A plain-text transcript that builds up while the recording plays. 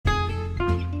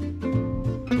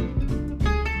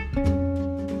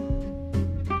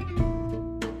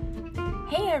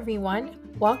everyone.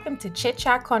 Welcome to Chit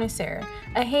Chat Connoisseur,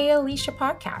 a Hey Alicia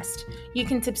podcast. You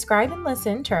can subscribe and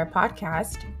listen to our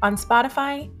podcast on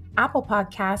Spotify, Apple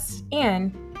Podcasts,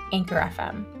 and Anchor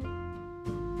FM.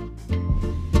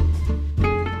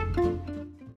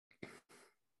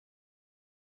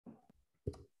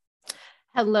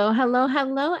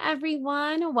 Hello,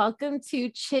 everyone. Welcome to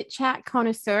Chit Chat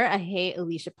Connoisseur, a Hey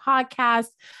Alicia podcast.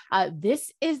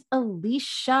 This is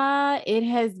Alicia. It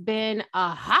has been a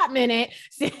hot minute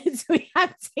since we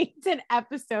have taped an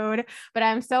episode, but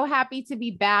I'm so happy to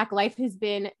be back. Life has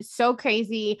been so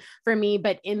crazy for me,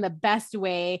 but in the best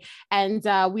way. And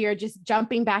we are just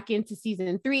jumping back into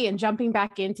season 3 and jumping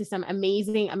back into some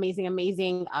amazing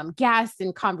guests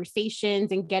and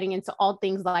conversations and getting into all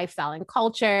things lifestyle and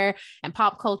culture and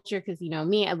pop culture, because you know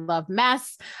me, I love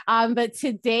mess. But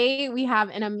today we have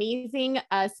an amazing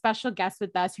special guest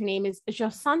with us. Her name is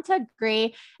Josanta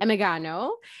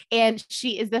Emegano, and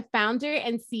she is the founder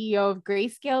and CEO of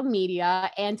Grayscale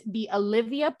Media and the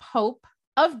Olivia Pope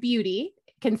of beauty.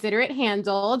 Consider it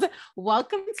handled.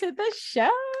 Welcome to the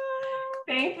show.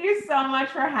 Thank you so much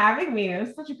for having me. It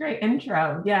was such a great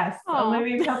intro. Yes,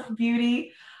 Olivia Pope of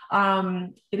beauty.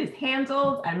 It is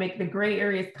handled. I make the gray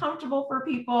areas comfortable for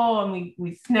people, and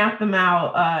we snap them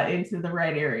out into the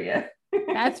right area.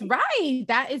 That's right.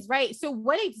 That is right. So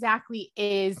what exactly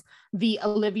is the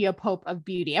Olivia Pope of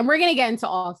beauty? And we're going to get into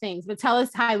all things, but tell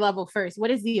us high level first. What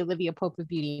does the Olivia Pope of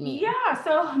beauty mean? Yeah.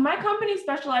 So my company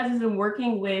specializes in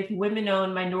working with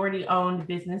women-owned, minority-owned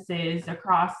businesses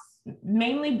across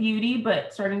mainly beauty,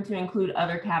 but starting to include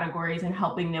other categories and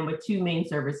helping them with 2 main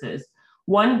services.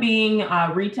 One being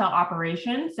retail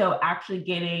operations, so actually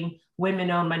getting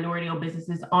women-owned, minority-owned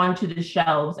businesses onto the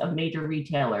shelves of major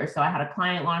retailers. So I had a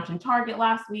client launch in Target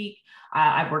last week.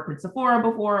 I've worked with Sephora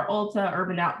before, Ulta,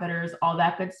 Urban Outfitters, all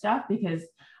that good stuff, because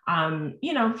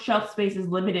shelf space is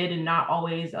limited and not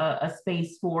always a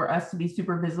space for us to be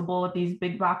super visible at these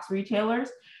big box retailers.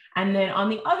 And then on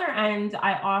the other end,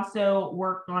 I also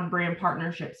work on brand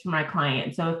partnerships for my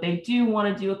clients. So if they do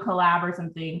want to do a collab or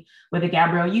something with a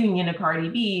Gabrielle Union, a Cardi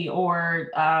B, or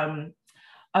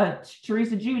a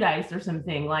Teresa Giudice or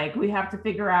something, like we have to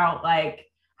figure out like,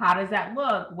 how does that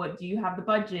look? What do you have the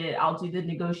budget? I'll do the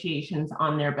negotiations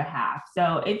on their behalf.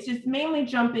 So it's just mainly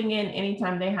jumping in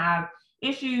anytime they have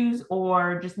issues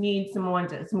or just need some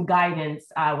guidance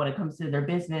when it comes to their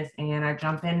business, and I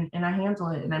jump in and I handle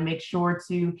it, and I make sure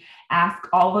to ask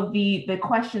all of the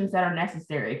questions that are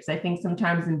necessary, because I think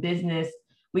sometimes in business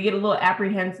we get a little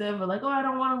apprehensive or like, oh, I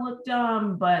don't want to look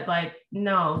dumb, but like,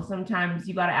 no, sometimes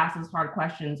you got to ask those hard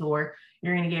questions or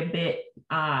you're going to get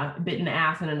bit in the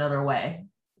ass in another way.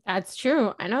 That's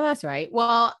true. I know that's right.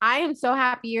 Well, I am so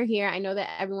happy you're here. I know that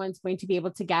everyone's going to be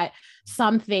able to get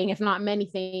something, if not many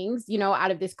things, out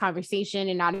of this conversation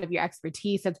and out of your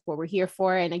expertise. That's what we're here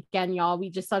for. And again, y'all, we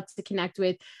just love to connect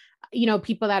with,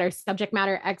 people that are subject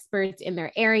matter experts in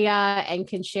their area and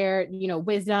can share,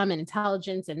 wisdom and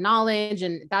intelligence and knowledge.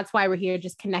 And that's why we're here,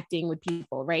 just connecting with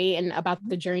people, right? And about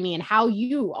the journey and how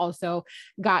you also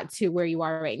got to where you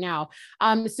are right now.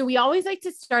 So we always like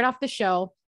to start off the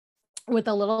show with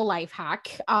a little life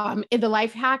hack. The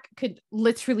life hack could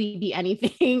literally be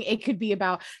anything. It could be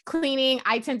about cleaning.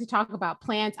 I tend to talk about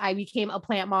plants. I became a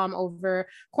plant mom over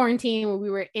quarantine when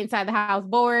we were inside the house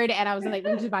bored, and I was like,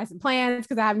 let me just buy some plants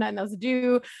because I have nothing else to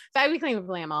do. So I became a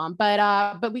plant mom.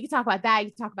 But we can talk about that.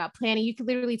 You can talk about planning. You can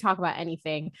literally talk about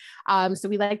anything. So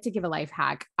we like to give a life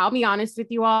hack. I'll be honest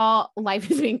with you all. Life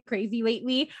has been crazy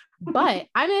lately, but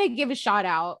I'm going to give a shout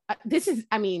out.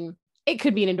 It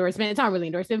could be an endorsement. It's not really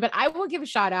an endorsement, but I will give a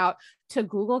shout out to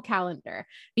Google Calendar,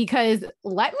 because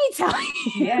let me tell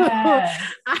you,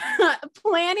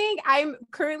 planning, I'm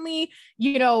currently,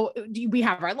 we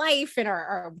have our life and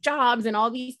our jobs and all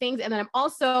these things. And then I'm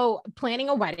also planning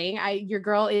a wedding. Your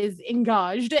girl is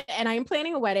engaged and I'm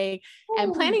planning a wedding. Ooh.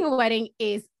 And planning a wedding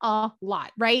is a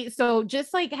lot, right? So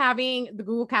just like having the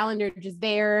Google Calendar just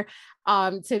there,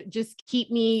 to just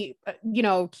keep me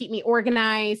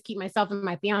organized, keep myself and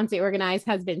my fiance organized,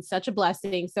 has been such a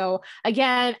blessing. So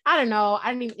again, I don't know.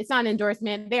 It's not an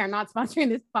endorsement. They are not sponsoring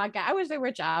this podcast. I wish they were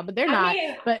a job, but they're not.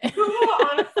 But Google,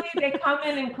 honestly, they come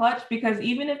in clutch, because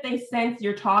even if they sense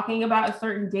you're talking about a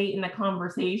certain date in the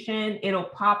conversation, it'll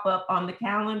pop up on the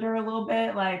calendar a little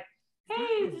bit. Like, hey,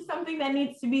 is this something that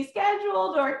needs to be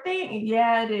scheduled or thing?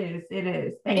 Yeah, it is. It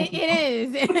is. Thank you. It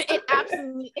is. It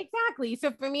absolutely, exactly.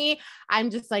 So for me, I'm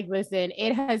just like, listen,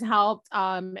 it has helped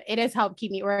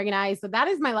keep me organized. So that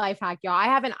is my life hack, y'all. I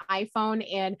have an iPhone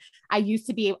and I used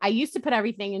to put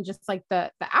everything in just like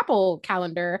the Apple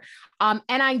calendar. And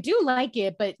I do like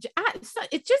it, but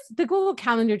it's just the Google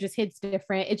calendar just hits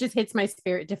different. It just hits my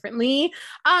spirit differently.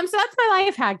 So that's my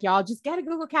life hack, y'all. Just get a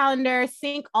Google calendar,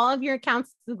 sync all of your accounts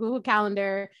to the Google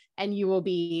calendar, and you will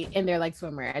be in there like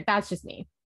swimwear. That's just me.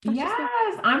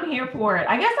 Yes, I'm here for it.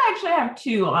 I guess I actually have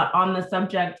two on the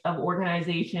subject of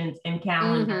organizations and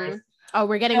calendars. Oh,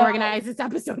 we're getting organized this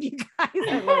episode, you guys.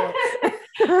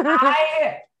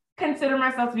 I consider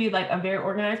myself to be like a very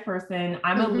organized person.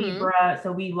 I'm a Libra,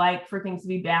 so we like for things to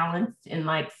be balanced in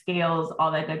like scales,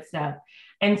 all that good stuff.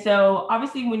 And so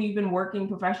obviously when you've been working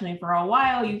professionally for a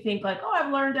while, you think like, oh,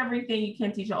 I've learned everything. You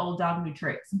can't teach an old dog new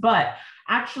tricks. But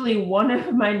actually one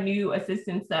of my new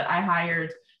assistants that I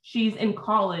hired, she's in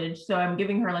college. So I'm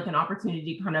giving her like an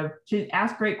opportunity kind of to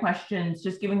ask great questions,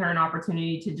 just giving her an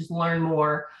opportunity to just learn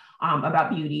more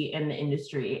about beauty in the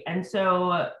industry. And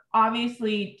so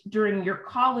obviously during your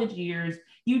college years,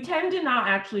 you tend to not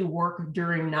actually work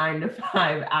during 9 to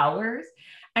 5 hours.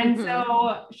 And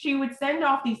so she would send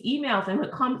off these emails and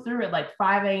would come through at like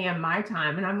 5 a.m. my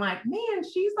time. And I'm like, man,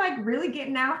 she's like really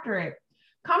getting after it.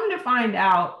 Come to find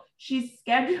out, she's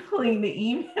scheduling the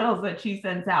emails that she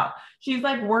sends out. She's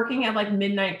like working at like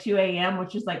midnight, 2 a.m.,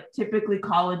 which is like typically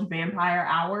college vampire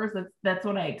hours. That's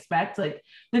what I expect. Like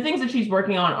the things that she's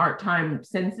working on aren't time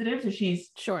sensitive. So she's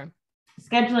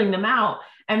scheduling them out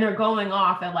and they're going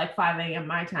off at like 5 a.m.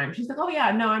 my time. She's like, oh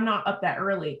yeah, no, I'm not up that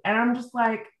early. And I'm just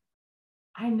like,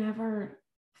 I never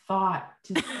thought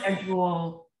to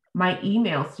schedule my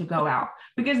emails to go out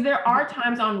because there are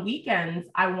times on weekends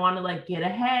I want to like get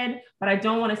ahead, but I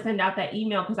don't want to send out that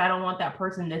email because I don't want that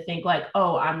person to think like,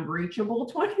 oh, I'm reachable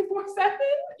 24/7.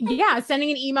 Yeah,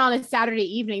 sending an email on a Saturday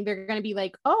evening, they're going to be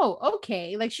like, oh,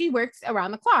 okay, like she works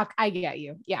around the clock. I get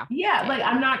you. Yeah. Like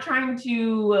I'm not trying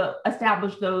to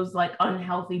establish those like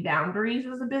unhealthy boundaries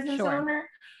as a business owner.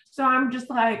 So I'm just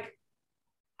like,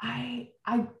 I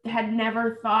had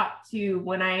never thought to,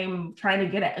 when I'm trying to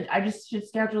get it, I just should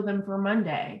schedule them for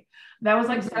Monday. That was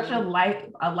like such a life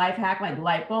hack, like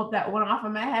light bulb that went off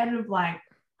in my head of like,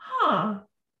 I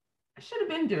should have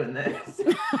been doing this.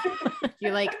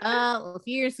 You're like, a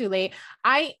few years too late.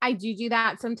 I do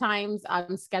that sometimes,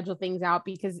 schedule things out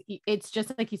because it's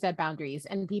just like you said, boundaries,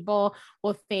 and people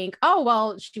will think, oh,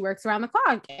 well, she works around the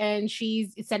clock and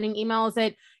she's sending emails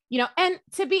at, and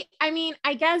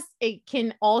I guess it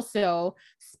can also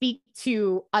speak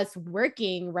to us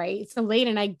working, right? So late.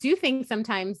 And I do think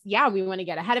sometimes, we want to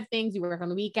get ahead of things. You work on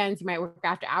the weekends, you might work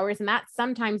after hours, and that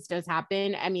sometimes does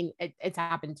happen. I mean, it's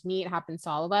happened to me, it happens to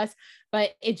all of us, but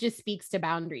it just speaks to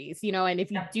boundaries, and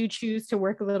if you do choose to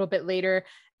work a little bit later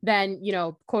than,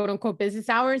 quote unquote business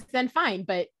hours, then fine,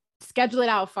 but schedule it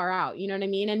out far out. You know what I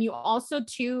mean? And you also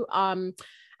too,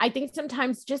 I think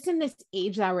sometimes just in this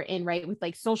age that we're in, right, with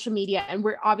like social media, and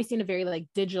we're obviously in a very like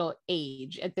digital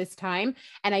age at this time.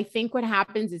 And I think what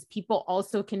happens is people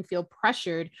also can feel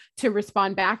pressured to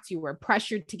respond back to you, or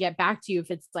pressured to get back to you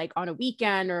if it's like on a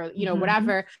weekend or,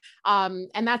 whatever. And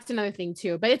that's another thing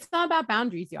too, but it's all about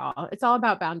boundaries, y'all. It's all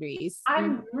about boundaries. I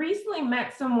recently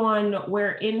met someone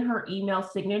where in her email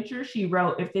signature, she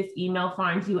wrote, if this email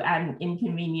finds you at an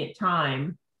inconvenient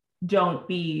time, don't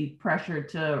be pressured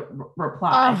to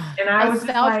reply. And I was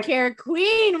self-care like,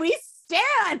 queen, we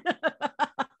stand.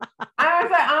 I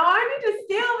was like, oh, I need to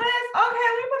steal this. Okay,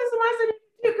 let me put this in my signature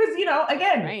because,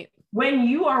 again, when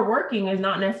you are working is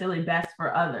not necessarily best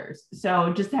for others.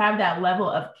 So just have that level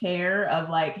of care of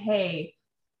like, hey,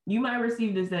 you might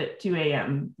receive this at 2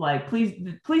 a.m. Like, please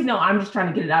know I'm just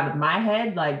trying to get it out of my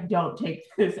head. Like, don't take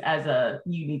this as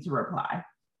you need to reply.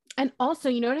 And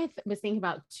also, what I was thinking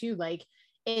about too, like,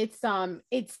 it's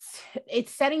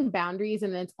setting boundaries.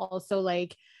 And then it's also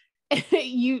like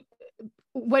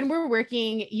when we're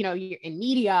working, you're in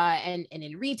media and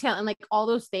in retail and like all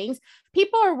those things,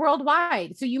 people are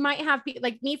worldwide. So you might have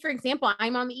like me, for example,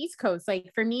 I'm on the East Coast. Like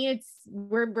for me,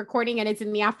 we're recording and it's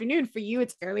in the afternoon. For you,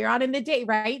 it's earlier on in the day,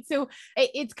 right? So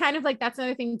it's kind of like, that's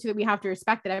another thing too, that we have to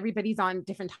respect, that everybody's on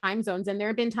different time zones. And there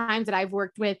have been times that I've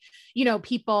worked with,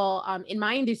 people in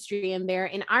my industry, and they're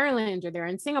in Ireland or they're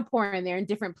in Singapore and they're in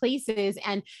different places.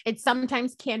 And it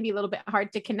sometimes can be a little bit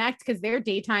hard to connect because they're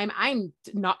daytime. I'm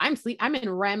in in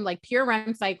REM, like pure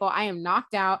REM cycle. I am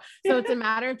knocked out. So it's a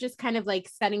matter of just kind of like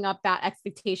setting up that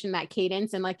expectation, that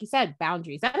cadence. And like you said,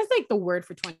 boundaries. That is like the word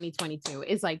for 2022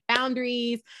 is like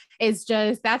boundaries. Is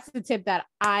just, that's the tip that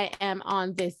I am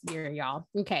on this year, y'all.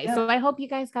 Okay. So I hope you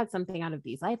guys got something out of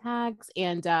these life hacks,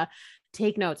 and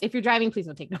take notes. If you're driving, please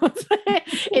don't take notes.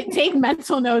 Take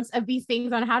mental notes of these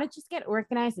things on how to just get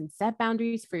organized and set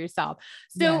boundaries for yourself.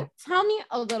 So tell me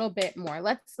a little bit more.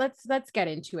 Let's get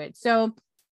into it. So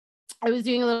I was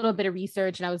doing a little bit of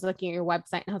research and I was looking at your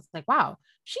website and I was like, wow,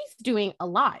 she's doing a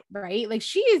lot, right? Like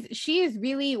she is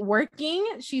really working.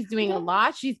 She's doing a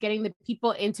lot. She's getting the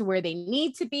people into where they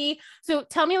need to be. So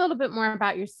tell me a little bit more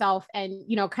about yourself and,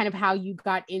 kind of how you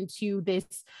got into this,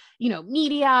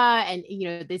 media and,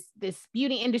 this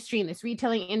beauty industry and this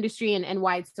retailing industry, and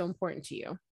why it's so important to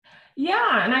you.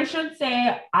 Yeah. And I should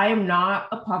say, I am not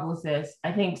a publicist.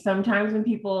 I think sometimes when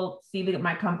people see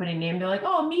my company name, they're like,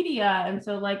 oh, media. And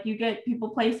so like you get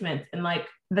people placements, and like,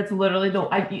 that's literally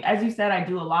as you said, I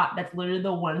do a lot. That's literally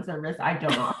the one service I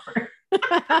don't offer.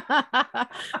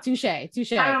 Touche.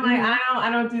 I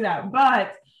don't do that.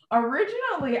 But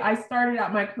originally I started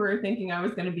out my career thinking I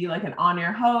was going to be like an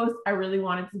on-air host. I really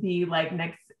wanted to be like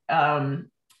next,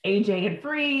 AJ and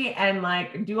Free and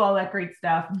like do all that great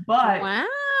stuff. But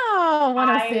wow,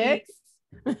 106.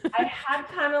 I had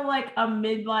kind of like a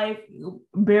midlife,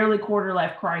 barely quarter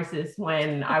life crisis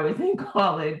when I was in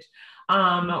college.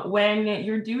 When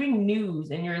you're doing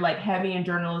news and you're like heavy in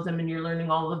journalism and you're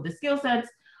learning all of the skill sets,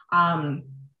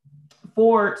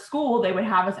 for school, they would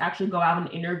have us actually go out and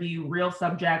interview real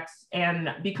subjects. And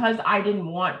because I didn't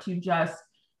want to just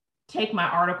take my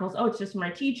articles, oh, it's just my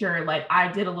teacher, like I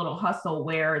did a little hustle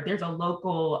where there's a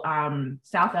local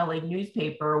South LA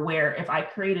newspaper where if I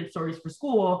created stories for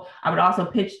school, I would also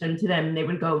pitch them to them and they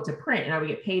would go to print and I would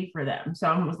get paid for them. So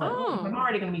I was like, well, I'm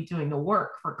already going to be doing the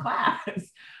work for class.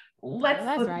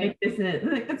 Let's make this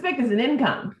an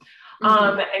income.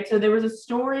 And so there was a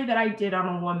story that I did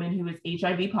on a woman who was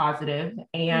HIV positive,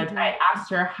 and I asked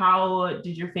her, how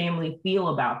did your family feel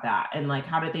about that? And like,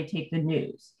 how did they take the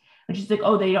news? And she's like,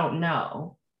 oh, they don't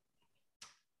know.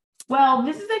 Well,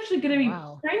 this is actually going to be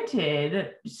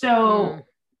printed. So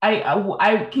I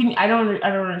don't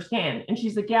understand. And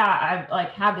she's like, yeah, I've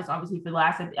like had this obviously for the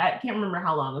last, I can't remember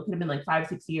how long. It could have been like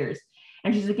 5-6 years.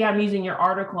 And she's like, yeah, I'm using your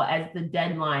article as the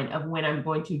deadline of when I'm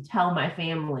going to tell my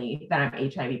family that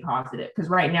I'm HIV positive. Because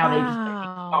right now they just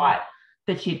thought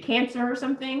that she had cancer or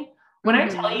something. When I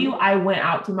tell you, I went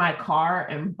out to my car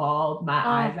and bawled my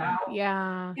eyes out.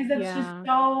 Yeah. Because that's just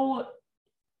so,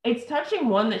 it's touching,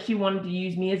 one, that she wanted to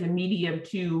use me as a medium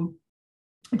to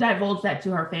divulge that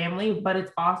to her family. But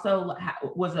it's also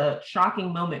was a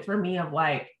shocking moment for me of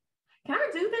like, can I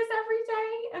do this every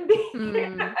day and be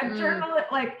a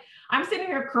journalist? Like, I'm sitting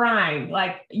here crying.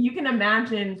 Like, you can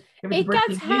imagine it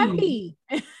gets heavy.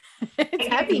 It's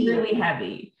heavy. Really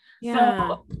heavy. Yeah.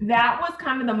 So that was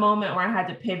kind of the moment where I had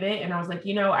to pivot. And I was like,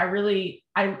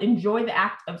 I enjoy the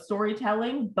act of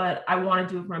storytelling, but I want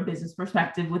to do it from a business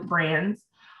perspective with brands.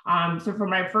 So for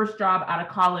my first job out of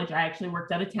college, I actually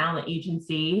worked at a talent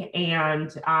agency and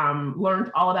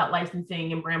learned all about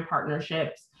licensing and brand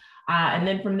partnerships. And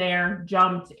then from there,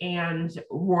 jumped and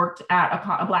worked at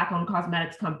a Black-owned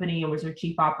cosmetics company and was their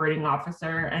chief operating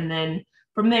officer. And then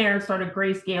from there, started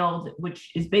Grayscaled,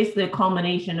 which is basically a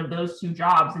culmination of those two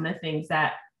jobs and the things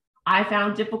that I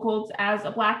found difficult as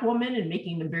a Black woman and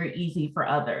making them very easy for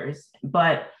others.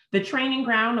 But the training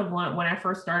ground of when I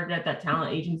first started at that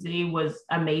talent agency was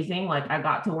amazing. Like, I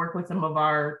got to work with some of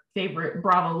our favorite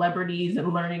Bravo celebrities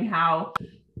and learning how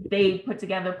they put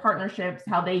together partnerships,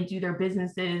 how they do their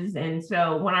businesses. And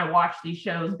so when I watch these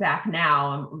shows back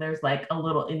now, there's like a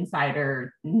little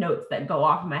insider notes that go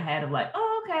off in my head of like,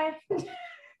 oh, okay.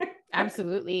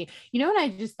 Absolutely. You know what I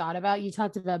just thought about? You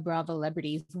talked about Bravo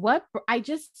celebrities. What I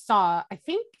just saw, I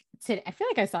feel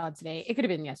like I saw it today. It could have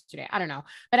been yesterday. I don't know.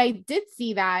 But I did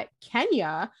see that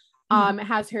Kenya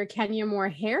has her Kenya Moore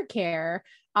hair care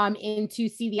into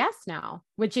CVS now,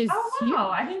 which is huge.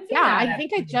 I didn't see that. I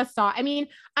think I just saw. I mean,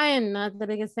 I am not the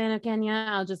biggest fan of Kenya.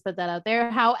 I'll just put that out there.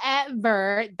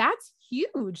 However, that's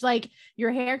huge. Like,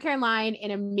 your hair care line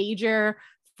in a major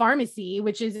pharmacy,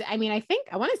 which is, I mean,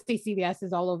 I want to say CVS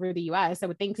is all over the US. I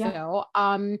would think so.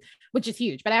 Which is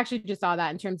huge. But I actually just saw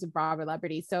that in terms of broad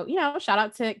celebrities. So, shout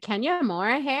out to Kenya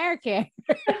Moore hair care.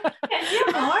 Kenya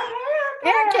Moore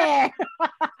hair care.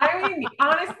 I mean,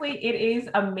 honestly, it is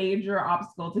a major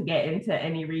obstacle to get into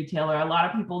any retailer. A lot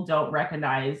of people don't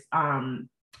recognize,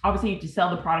 obviously you have to sell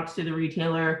the products to the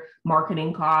retailer,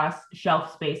 marketing costs,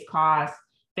 shelf space costs,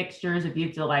 fixtures, if you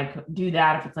have to like do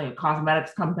that, if it's like a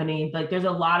cosmetics company, like there's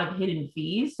a lot of hidden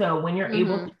fees. So when you're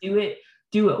able to do it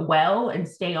do it well and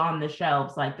stay on the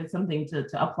shelves, like that's something to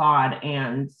applaud.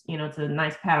 And, you know, it's a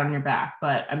nice pat on your back.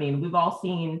 But I mean, we've all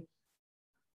seen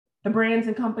the brands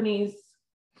and companies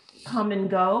come and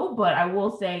go, but I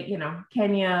will say, you know,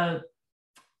 Kenya,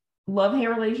 love-hate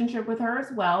relationship with her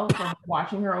as well from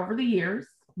watching her over the years,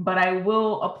 but I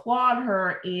will applaud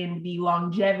her in the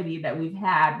longevity that we've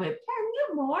had with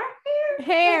Kenya Moore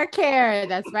hair care.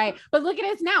 That's right. But look at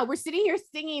us now. We're sitting here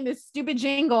singing this stupid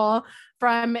jingle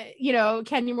from, you know,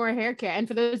 Kenya Moore hair care. And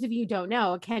for those of you who don't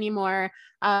know, Kenya Moore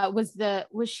was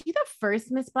she the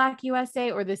first Miss Black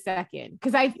USA or the second?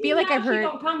 Because I feel like I've heard.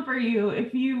 She don't come for you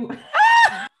if you.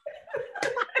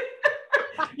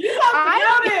 You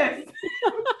have to notice.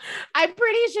 I'm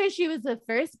pretty sure she was the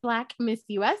first Black Miss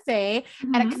USA.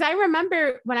 Mm-hmm. And because I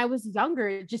remember when I was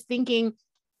younger, just thinking,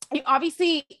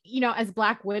 obviously, you know, as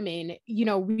Black women, you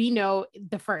know, we know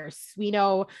the first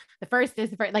is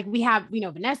the first, like we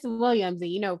know Vanessa Williams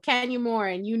and, you know, Kenya Moore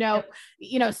and, you know,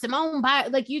 Simone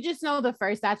Biles, like you just know the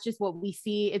first. That's just what we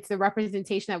see. It's the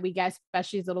representation that we get,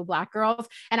 especially as little Black girls.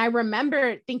 And I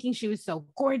remember thinking she was so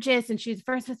gorgeous and she was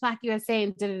first with Black USA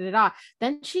and da.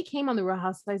 Then she came on the Real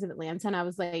Housewives of Atlanta and I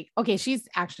was like, okay, she's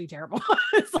actually terrible.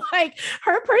 It's like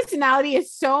her personality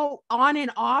is so on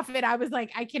and off. And I was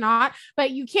like, I cannot,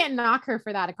 but you can't knock her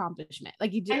for that accomplishment.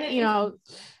 Like you did, you know.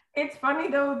 It's funny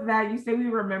though that you say we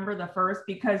remember the first,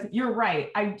 because you're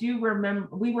right.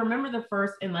 We remember the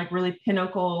first in like really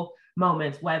pinnacle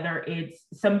moments, whether it's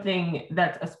something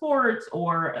that's a sports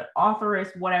or authoress,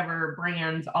 whatever,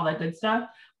 brands, all that good stuff.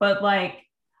 But like,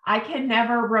 I can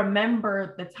never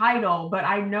remember the title, but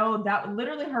I know that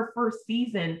literally her first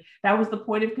season, that was the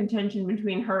point of contention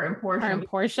between her and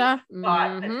Portia.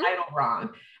 Got the title wrong.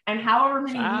 And however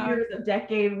many years, a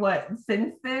decade,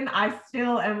 since then, I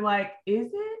still am like,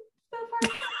 is it the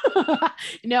first?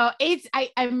 No, it's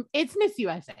Miss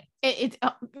USA.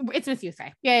 It's Miss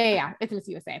USA. Yeah. It's Miss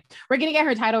USA. We're gonna get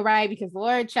her title right because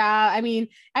Lord child. I mean,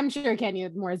 I'm sure Kenya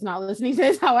Moore is not listening to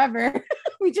this. However,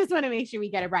 we just want to make sure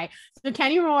we get it right. So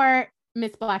Kenya Moore,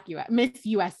 Miss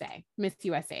USA.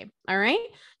 All right.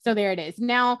 So there it is.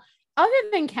 Now, other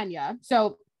than Kenya,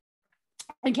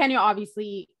 and Kenya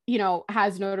obviously, you know,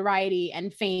 has notoriety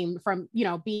and fame from, you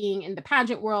know, being in the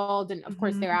pageant world. And of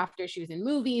course, thereafter, she was in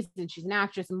movies and she's an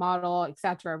actress, model,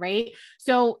 etc. Right.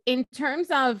 So in terms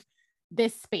of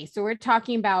this space, so we're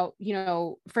talking about, you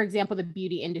know, for example, the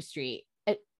beauty industry.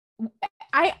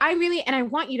 I really, and I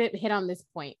want you to hit on this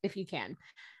point if you can.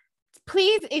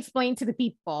 Please explain to the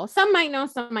people, some might know,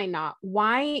 some might not,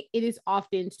 why it is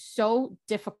often so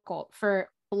difficult for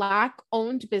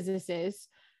Black-owned businesses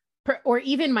or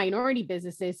even minority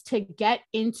businesses to get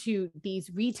into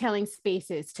these retailing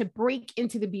spaces, to break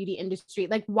into the beauty industry.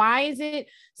 Like, why is it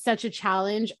such a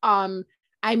challenge?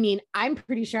 I mean, I'm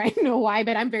pretty sure I know why,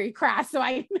 but I'm very crass. So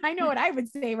I know what I would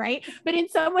say, right? But in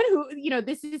someone who, you know,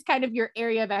 this is kind of your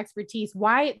area of expertise,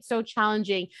 why it's so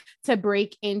challenging to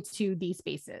break into these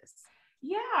spaces?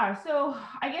 Yeah, so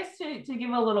I guess to give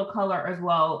a little color as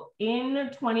well, in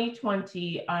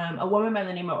 2020, a woman by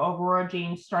the name of Aurora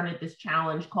James started this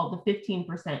challenge called the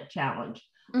 15% challenge,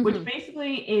 which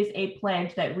basically is a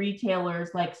pledge that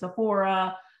retailers like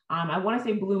Sephora, I want to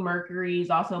say Blue Mercury is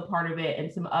also part of it,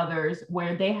 and some others,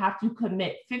 where they have to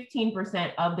commit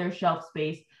 15% of their shelf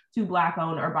space to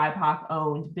Black-owned or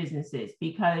BIPOC-owned businesses,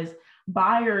 because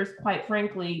buyers, quite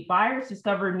frankly,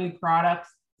 discover new products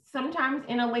sometimes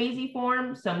in a lazy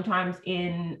form, sometimes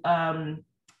in an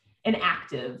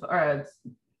active or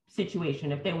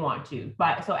situation if they want to.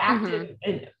 But so active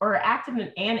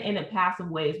and in a passive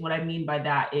ways. What I mean by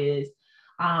that is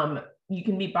you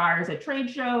can meet buyers at trade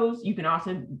shows. You can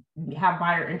also have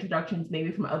buyer introductions,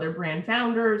 maybe from other brand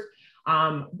founders.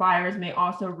 Buyers may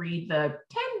also read the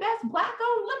 10 best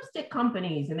Black-owned lipstick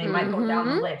companies, and they might go down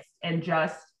the list and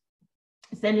just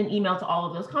send an email to all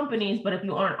of those companies. But if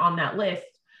you aren't on that list,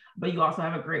 but you also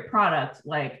have a great product,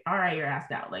 like, all right, you're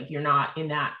asked out, like you're not in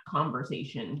that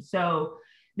conversation. So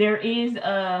there is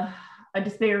a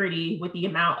disparity with the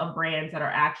amount of brands that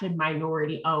are actually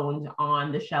minority owned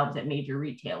on the shelves at major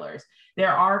retailers.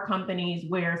 There are companies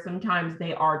where sometimes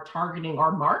they are targeting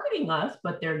or marketing us,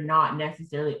 but they're not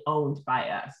necessarily owned by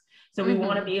us. So we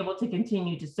want to be able to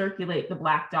continue to circulate the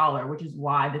Black dollar, which is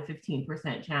why the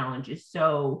 15% challenge is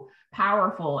so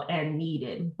powerful and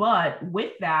needed. But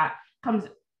with that comes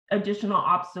additional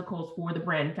obstacles for the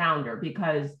brand founder,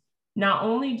 because not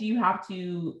only do you have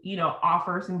to, you know,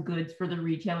 offer some goods for the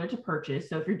retailer to purchase.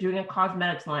 So if you're doing a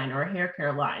cosmetics line or a hair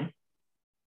care line,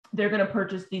 they're going to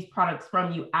purchase these products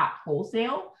from you at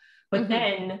wholesale, but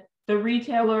then the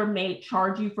retailer may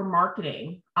charge you for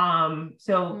marketing.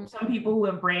 So some people who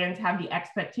have brands have the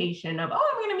expectation of,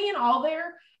 oh, I'm going to be in all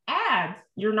their Ads,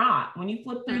 you're not. When you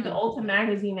flip through the Ulta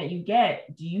magazine that you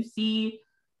get, do you see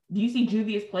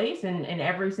Juvia's Place in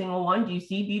every single one? Do you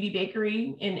see Beauty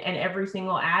Bakery in every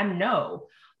single ad? No.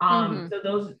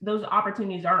 So those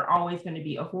opportunities aren't always going to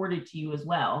be afforded to you as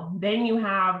well. Then you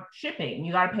have shipping.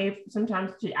 You got to pay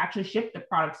sometimes to actually ship the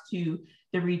products to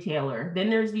the retailer. Then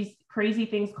there's these crazy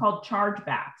things called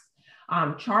chargebacks.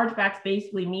 Chargebacks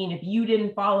basically mean if you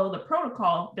didn't follow the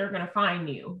protocol, they're going to fine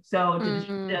you. So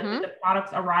did the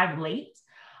products arrive late?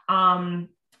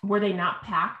 Were they not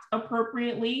packed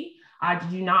appropriately?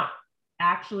 Did you not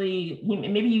actually,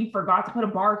 maybe you forgot to put a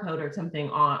barcode or something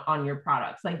on your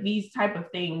products? Like these type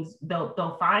of things,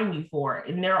 they'll fine you for.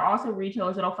 And there are also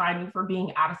retailers that'll fine you for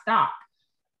being out of stock.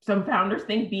 Some founders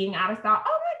think being out of stock,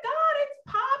 oh my God, it's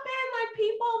popping, like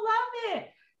people love it.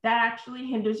 That actually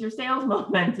hinders your sales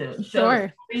momentum. So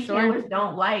retailers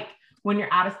don't like when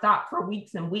you're out of stock for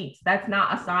weeks and weeks. That's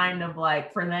not a sign of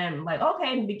like, for them, like,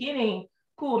 okay, in the beginning,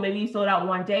 cool, maybe you sold out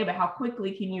one day, but how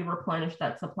quickly can you replenish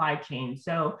that supply chain?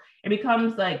 So it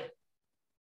becomes like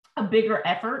a bigger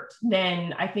effort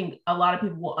than I think a lot of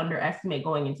people will underestimate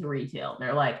going into retail.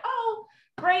 They're like, oh,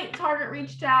 great, Target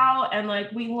reached out and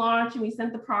like we launched and we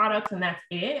sent the products and that's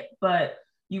it. But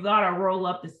you got to roll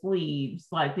up the sleeves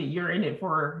like that you're in it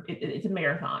for, it's a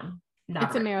marathon.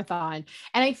 It's a marathon.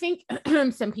 And I think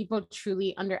some people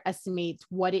truly underestimate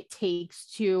what it takes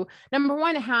to, number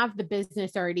one, have the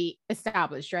business already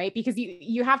established, right? Because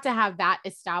you have to have that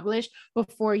established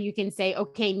before you can say,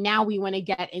 okay, now we want to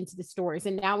get into the stores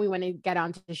and now we want to get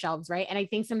onto the shelves, right? And I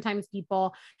think sometimes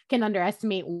people can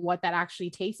underestimate what that actually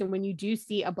takes. And when you do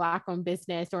see a Black-owned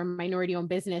business or a minority-owned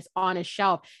business on a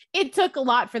shelf, it took a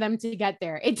lot for them to get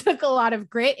there. It took a lot of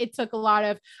grit. It took a lot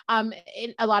of,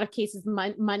 in a lot of cases,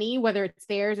 money, whether it's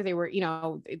theirs or they were,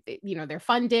 they're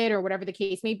funded or whatever the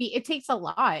case may be. It takes a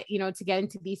lot, to get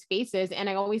into these spaces. And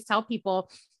I always tell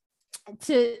people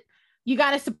you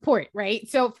got to support, right?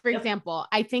 So for example,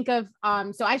 I think of,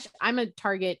 I'm a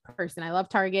Target person. I love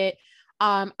Target.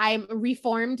 I'm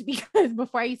reformed because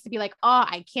before I used to be like, oh,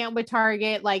 I can't with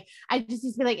Target. Like, I just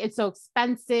used to be like, it's so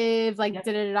expensive, like, da,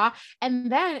 da, da, da.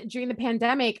 And then during the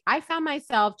pandemic, I found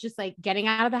myself just like getting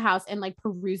out of the house and like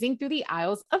perusing through the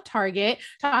aisles of Target,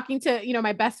 talking to,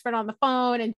 my best friend on the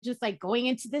phone and just like going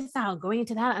into this aisle, going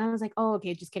into that. And I was like, oh,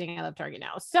 okay, just kidding. I love Target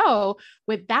now. So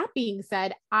with that being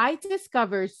said, I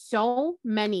discovered so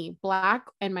many Black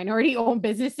and minority owned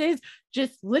businesses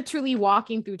just literally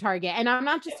walking through Target. And I'm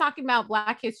not just talking about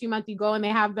Black History Month. You go and they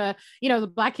have the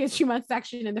Black History Month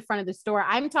section in the front of the store.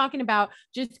 I'm talking about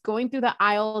just going through the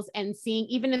aisles and seeing,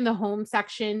 even in the home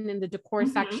section, in the decor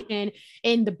section,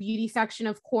 in the beauty section,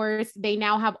 of course, they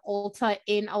now have Ulta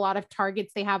in a lot of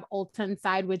Targets. They have Ulta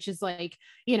inside, which is like,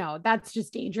 that's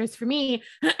just dangerous for me.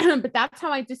 But that's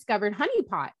how I discovered Honey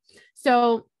Pot.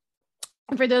 So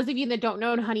for those of you that don't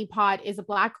know, Honey Pot is a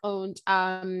Black owned,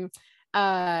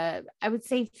 I would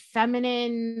say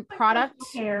feminine product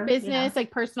business, like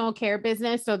personal care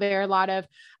business. So there are a lot of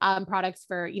products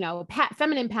for,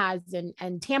 feminine pads and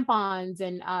tampons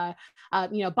and,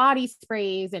 body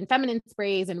sprays and feminine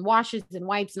sprays and washes and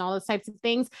wipes and all those types of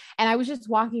things. And I was just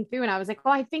walking through and I was like,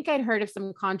 oh, I think I'd heard of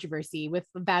some controversy with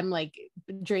them, like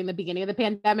during the beginning of the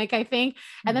pandemic, I think.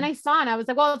 And then I saw and I was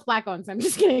like, well, it's Black owned, so I'm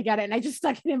just going to get it. And I just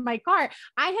stuck it in my cart.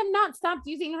 I have not stopped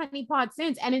using Honey Pot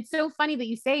since. And it's so funny that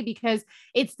you say, because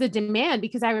it's the demand,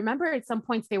 because I remember at some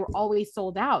points they were always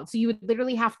sold out. So you would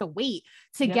literally have to wait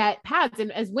to get pads.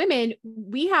 And as women,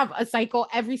 we have a cycle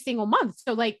every single month.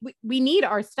 So like we need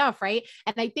our stuff, right?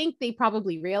 And I think they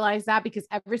probably realized that, because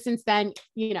ever since then,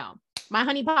 my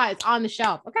Honey Pot is on the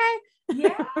shelf. Okay.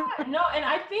 Yeah, no. And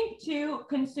I think too,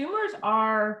 consumers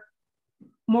are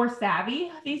more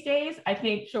savvy these days. I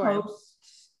think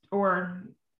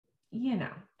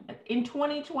in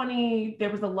 2020, there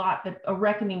was a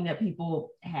reckoning that people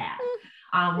had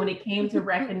when it came to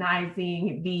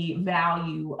recognizing the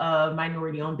value of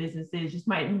minority-owned businesses, just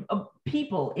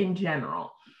people in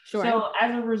general. So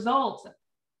as a result,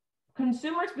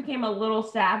 consumers became a little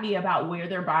savvy about where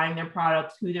they're buying their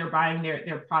products, who they're buying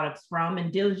their products from,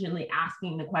 and diligently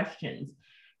asking the questions.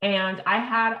 And I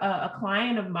had a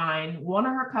client of mine, one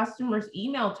of her customers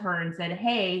emailed her and said,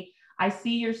 hey, I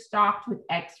see you're stocked with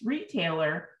X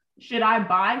retailer. Should I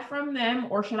buy from them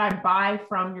or should I buy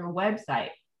from your website?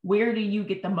 Where do you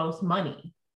get the most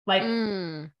money? Like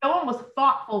someone was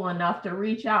thoughtful enough to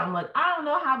reach out and like, I don't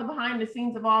know how the behind the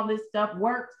scenes of all this stuff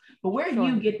works, but where do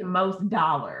you get the most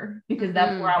dollar? Because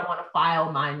that's where I want to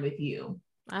file mine with you.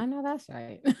 I know that's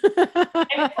right. And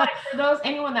it's like, for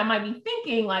anyone that might be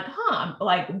thinking like,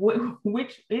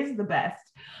 which is the best?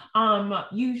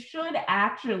 You should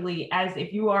actually, as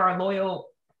if you are a loyal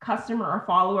customer or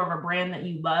follower of a brand that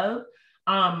you love,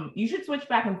 you should switch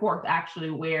back and forth actually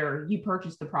where you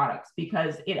purchase the products,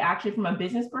 because it actually, from a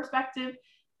business perspective,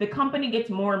 the company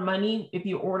gets more money if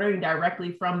you're ordering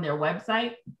directly from their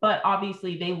website, but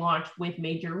obviously they launch with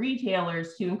major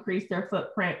retailers to increase their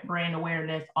footprint, brand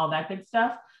awareness, all that good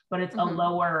stuff. But it's a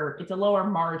lower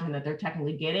margin that they're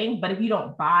technically getting. But if you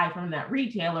don't buy from that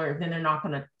retailer, then they're not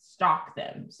going to stock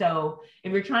them. So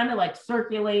if you're trying to like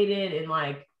circulate it and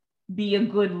like be a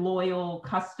good loyal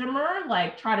customer,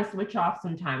 like try to switch off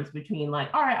sometimes between like,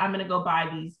 all right, I'm going to go buy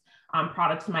these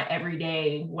products my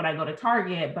everyday when I go to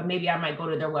Target, but maybe I might go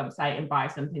to their website and buy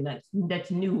something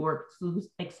that's new or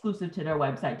exclusive to their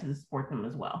website to support them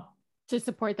as well. To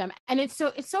support them. And it's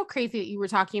so crazy that you were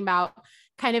talking about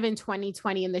kind of in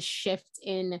 2020 and the shift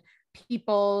in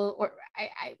people, or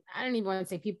I don't even want to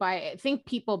say people, I think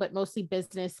people, but mostly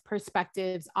business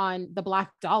perspectives on the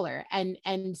Black dollar and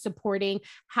supporting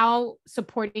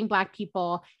Black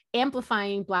people,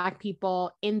 amplifying Black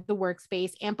people in the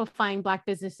workspace, amplifying Black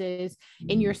businesses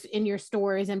in your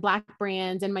stores, and Black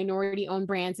brands and minority owned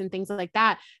brands and things like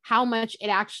that, how much it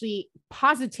actually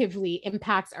positively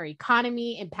impacts our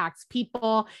economy, impacts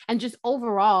people, and just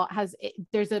overall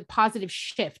there's a positive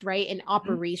shift, right, in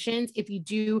operations if you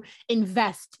do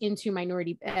invest into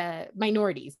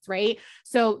minorities, right?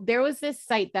 So there was this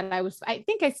site that I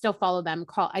think I still follow them,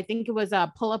 called, I think it was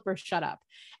Pull Up or Shut Up.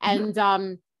 And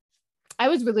I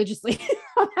was religiously,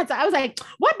 I was like,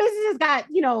 what business has got,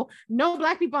 no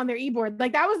Black people on their e-board?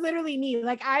 Like that was literally me.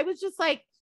 Like, I was just like,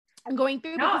 I'm going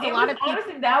through because a lot of people,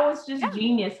 honestly, that was just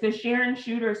genius, because Sharon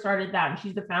Shooter started that, and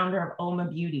she's the founder of Oma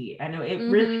Beauty. I know it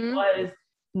really was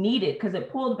needed, because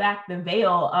it pulled back the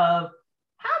veil of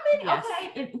how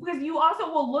many, because you also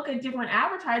will look at different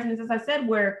advertisements, as I said,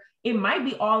 where it might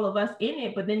be all of us in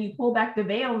it, but then you pull back the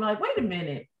veil and like, wait a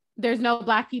minute, there's no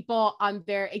Black people on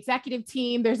their executive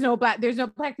team. There's no Black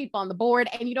people on the board,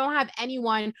 and you don't have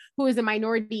anyone who is a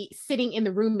minority sitting in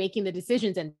the room making the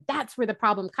decisions. And that's where the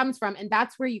problem comes from. And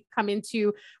that's where you come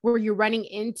into, where you're running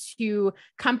into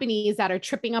companies that are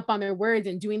tripping up on their words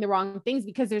and doing the wrong things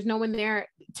because there's no one there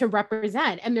to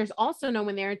represent. And there's also no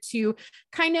one there to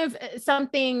kind of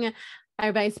something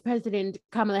our Vice President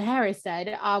Kamala Harris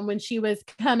said when she was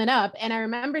coming up. And I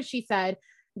remember she said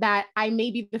that I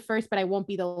may be the first, but I won't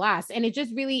be the last. And it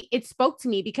just really, it spoke to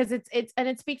me, because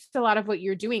it speaks to a lot of what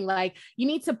you're doing. Like, you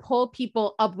need to pull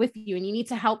people up with you, and you need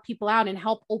to help people out and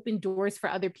help open doors for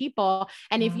other people.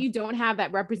 And if you don't have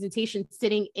that representation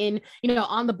sitting in,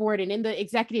 on the board and in the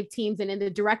executive teams and in the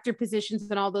director positions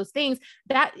and all those things,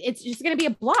 that it's just going to be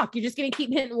a block. You're just going to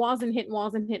keep hitting walls and hitting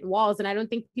walls and hitting walls. And I don't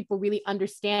think people really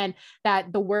understand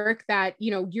that the work that,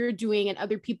 you're doing and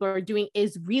other people are doing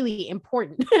is really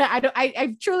important.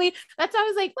 I truly, that's why I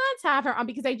was like, let's have her on,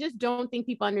 because I just don't think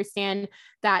people understand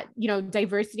that,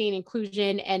 diversity and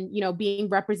inclusion and, being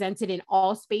represented in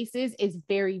all spaces is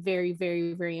very, very,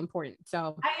 very, very important.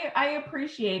 So I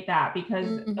appreciate that,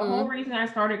 because the whole reason I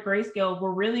started Grayscale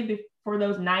were really for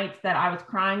those nights that I was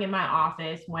crying in my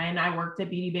office when I worked at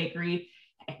Beauty Bakery,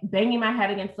 banging my head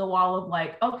against the wall of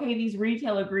like, okay, these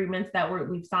retail agreements that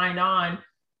we've signed on,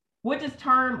 what does this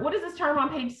term on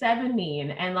page 7 mean?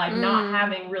 And like not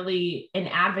having really an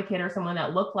advocate or someone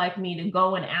that looked like me to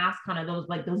go and ask kind of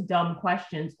those dumb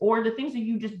questions, or the things that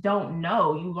you just don't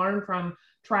know. You learn from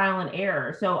trial and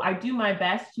error. So I do my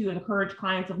best to encourage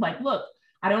clients of like, look,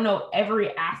 I don't know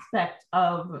every aspect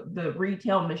of the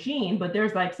retail machine, but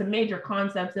there's like some major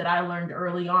concepts that I learned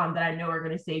early on that I know are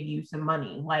going to save you some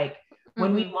money. Like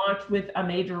when we launched with a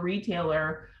major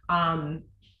retailer,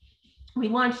 we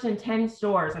launched in 10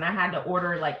 stores, and I had to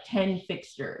order like 10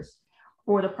 fixtures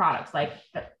for the products. Like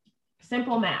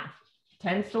simple math,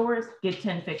 10 stores, get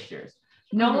 10 fixtures.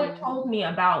 No one told me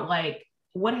about like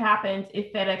what happens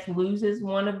if FedEx loses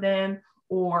one of them,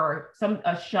 or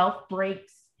a shelf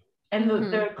breaks. And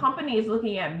the company is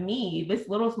looking at me, this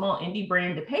little small indie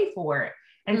brand, to pay for it.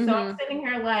 And so I'm sitting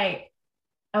here like,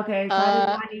 okay, so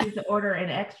I need to order an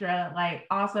extra. Like,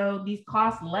 also, these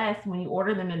cost less when you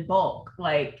order them in bulk.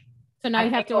 Like, so now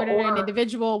you have to order an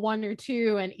individual 1 or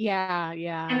 2, and yeah.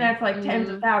 And that's like tens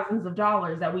of thousands of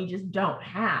dollars that we just don't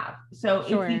have. So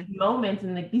it's these moments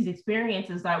and these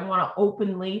experiences that I want to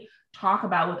openly talk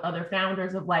about with other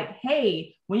founders of like,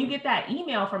 hey, when you get that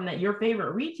email from your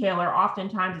favorite retailer,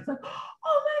 oftentimes it's like,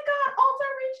 oh my God, Ulta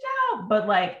reached out. But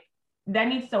like, that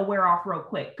needs to wear off real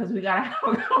quick, because we got to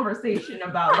have a conversation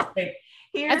about like,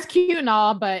 that's cute and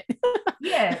all, but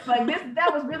yes, like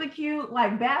that was really cute.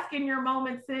 Like, bask in your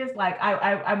moment, sis. Like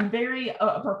I'm very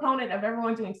a proponent of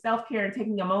everyone doing self-care and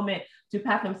taking a moment to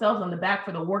pat themselves on the back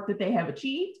for the work that they have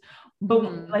achieved.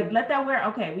 But like, let that wear.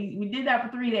 Okay, we did that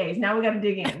for 3 days. Now we got to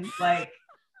dig in. Like,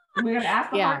 We're going to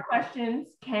ask the Yeah. hard questions.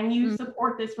 Can you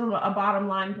support this from a bottom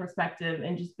line perspective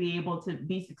and just be able to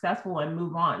be successful and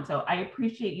move on? So I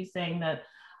appreciate you saying that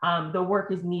the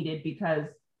work is needed, because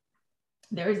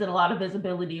there isn't a lot of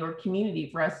visibility or community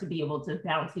for us to be able to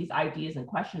bounce these ideas and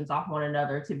questions off one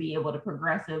another to be able to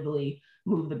progressively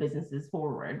move the businesses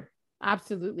forward.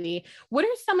 Absolutely. What are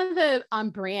some of the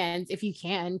brands, if you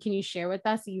can you share with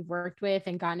us that you've worked with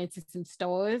and gotten into some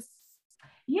stores?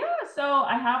 Yeah, so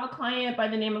I have a client by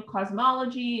the name of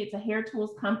Cosmology. It's a hair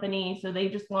tools company. So they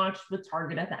just launched with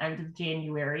Target at the end of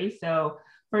January. So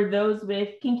for those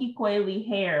with kinky coily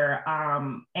hair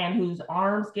and whose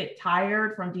arms get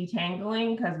tired from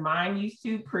detangling, because mine used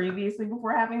to previously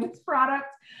before having this product,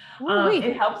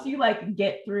 it helps you like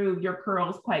get through your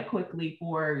curls quite quickly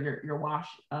for your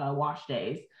wash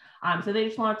days. So they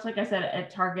just launched, like I said,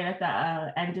 at Target at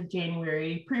the end of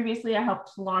January. Previously, I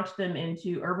helped launch them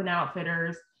into Urban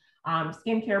Outfitters,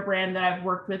 skincare brand that I've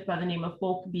worked with by the name of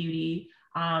Folk Beauty.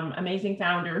 Amazing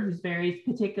founder who's very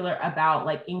particular about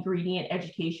like ingredient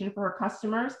education for her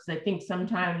customers. Because I think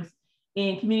sometimes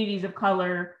in communities of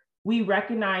color, we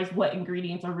recognize what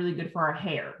ingredients are really good for our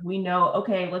hair. We know,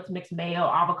 okay, let's mix mayo,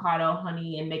 avocado,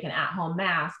 honey, and make an at-home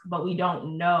mask, but we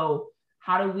don't know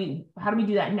how do we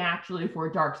do that naturally for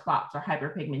dark spots or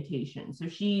hyperpigmentation. So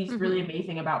she's really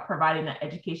amazing about providing that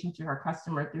education to her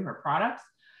customer through her products.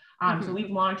 So we've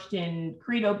launched in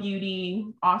Credo Beauty,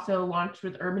 also launched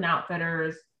with Urban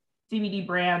Outfitters, CBD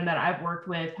brand that I've worked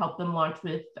with, helped them launch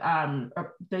with the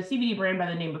CBD brand by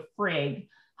the name of Frig,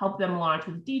 helped them launch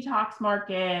with Detox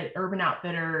Market, Urban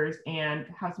Outfitters, and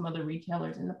have some other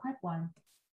retailers in the pipeline.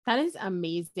 That is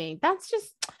amazing. That's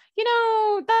just,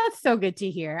 that's so good to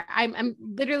hear. I'm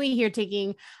literally here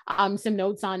taking some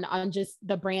notes on just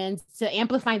the brands to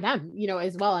amplify them,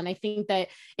 as well. And I think that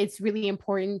it's really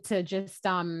important to just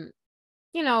kind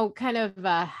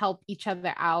of help each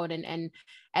other out and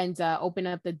open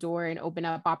up the door and open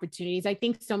up opportunities. I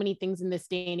think so many things in this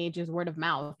day and age is word of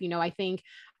mouth. I think,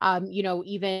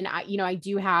 even I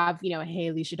do have,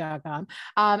 HeyAlicia.com.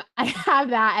 I have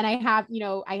that, and I have,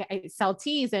 I sell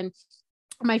teas, and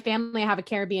my family, I have a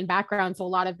Caribbean background. So a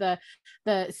lot of the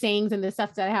sayings and the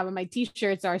stuff that I have on my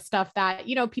t-shirts are stuff that,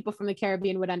 people from the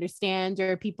Caribbean would understand,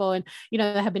 or people and,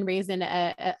 that have been raised in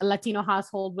a Latino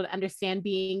household would understand,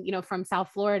 being, from South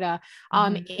Florida.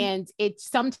 And it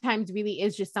sometimes really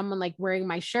is just someone like wearing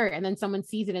my shirt, and then someone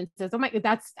sees it and says, oh my,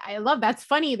 that's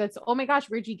funny. That's, oh my gosh,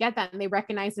 where'd you get that? And they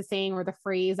recognize the saying or the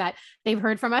phrase that they've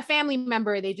heard from a family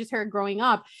member they just heard growing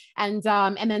up. And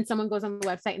then someone goes on the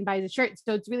website and buys a shirt.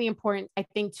 So it's really important, I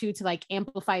think, too, to like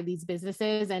amplify these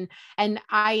businesses. And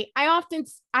I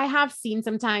have seen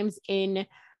sometimes in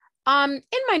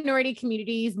minority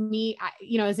communities,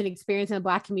 as an experience in the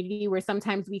Black community, where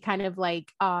sometimes we kind of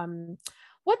like,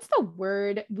 what's the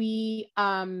word? We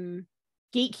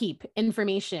gatekeep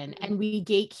information, and we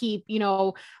gatekeep,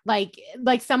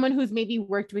 like someone who's maybe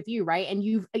worked with you, right? And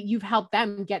you've helped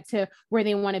them get to where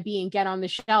they want to be and get on the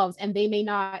shelves, and they may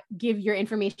not give your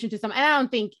information to some, and I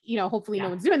don't think, hopefully no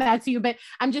one's doing that to you, but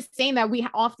I'm just saying that we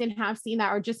often have seen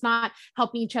that, or just not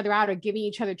helping each other out or giving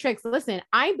each other tricks. Listen,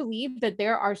 I believe that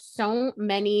there are so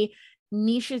many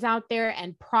niches out there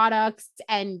and products,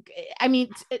 and I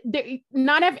mean,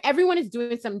 not everyone is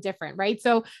doing something different, right?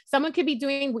 So someone could be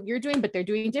doing what you're doing, but they're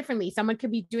doing it differently. Someone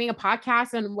could be doing a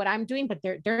podcast on what I'm doing, but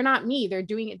they're not me, they're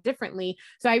doing it differently.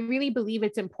 So I really believe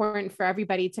it's important for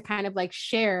everybody to kind of like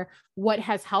share what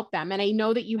has helped them. And I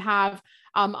know that you have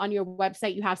on your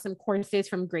website, you have some courses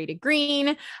from Gray to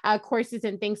Green, courses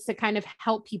and things to kind of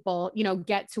help people,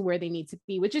 get to where they need to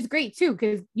be, which is great too,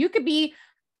 because you could be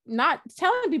not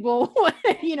telling people,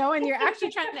 and you're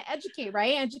actually trying to educate,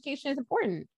 right? Education is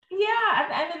important. Yeah, at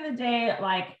the end of the day,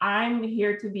 like, I'm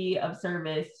here to be of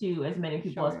service to as many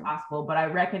people as possible, but I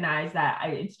recognize that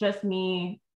it's just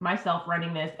me, myself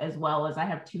running this, as well as I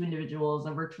have two individuals,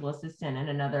 a virtual assistant and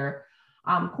another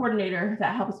coordinator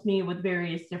that helps me with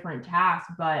various different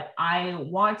tasks. But I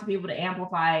want to be able to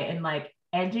amplify and like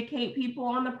educate people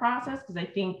on the process, because I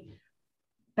think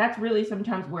that's really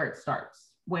sometimes where it starts,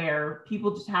 where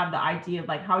people just have the idea of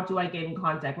like, how do I get in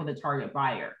contact with a target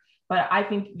buyer? But I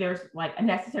think there's like a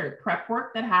necessary prep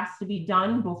work that has to be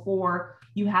done before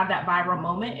you have that viral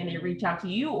moment and they reach out to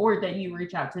you, or that you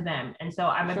reach out to them. And so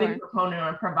I'm a big proponent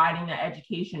on providing that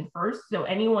education first. So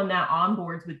anyone that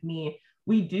onboards with me,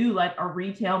 we do like a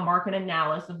retail market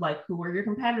analysis of like, who are your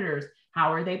competitors?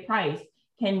 How are they priced?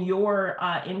 Can your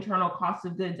internal cost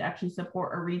of goods actually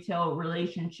support a retail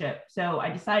relationship? So I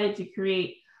decided to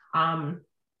create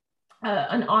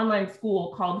an online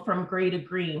school called From Gray to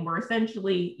Green, where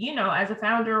essentially, as a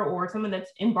founder or someone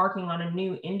that's embarking on a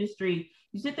new industry,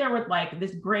 you sit there with like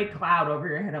this gray cloud over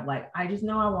your head of like, I just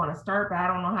know I want to start, but I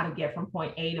don't know how to get from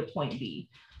point A to point B.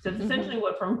 So it's essentially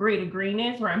what From Gray to Green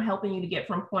is, where I'm helping you to get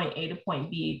from point A to point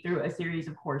B through a series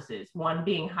of courses. One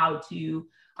being how to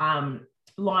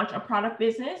launch a product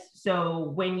business.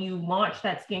 So when you launch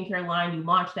that skincare line, you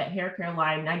launch that hair care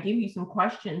line, and I give you some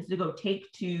questions to go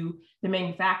take to the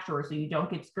manufacturer so you don't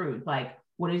get screwed. Like,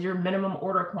 what is your minimum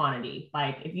order quantity?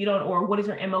 Like, if you don't, or what is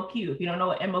your MOQ? If you don't know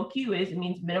what MOQ is, it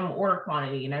means minimum order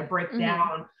quantity. And I break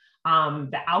down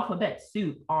the alphabet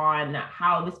soup on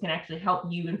how this can actually help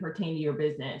you and pertain to your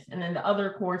business. And then the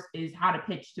other course is how to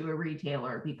pitch to a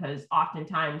retailer, because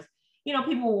oftentimes, you know,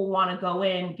 people will want to go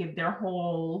in, give their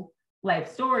whole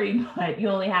life story, but you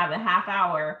only have a half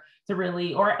hour to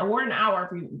really, or an hour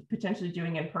if you're potentially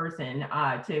doing in person,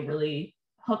 to really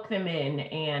hook them in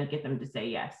and get them to say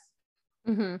yes.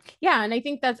 Yeah. And I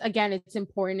think that's, again, it's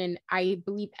important. And I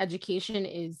believe education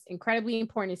is incredibly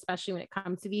important, especially when it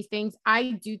comes to these things.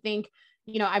 I do think,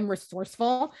 you know, I'm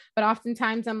resourceful, but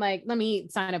oftentimes I'm like, let me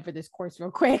sign up for this course real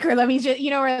quick, or let me just,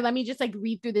 you know, or let me just like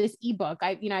read through this ebook.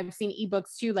 I've seen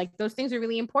ebooks too. Like those things are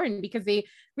really important because they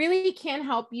really can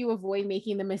help you avoid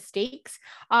making the mistakes.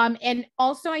 And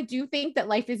also I do think that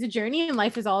life is a journey and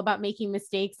life is all about making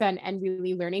mistakes and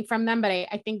really learning from them. But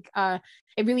I think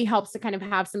it really helps to kind of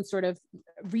have some sort of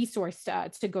resource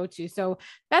to go to. So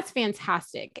that's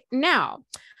fantastic. Now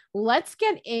let's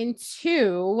get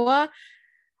into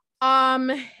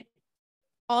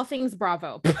all things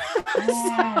Bravo.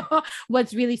 So,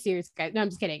 what's really serious, guys? No, I'm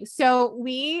just kidding. So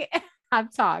we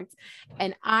have talked,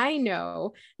 and I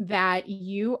know that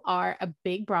you are a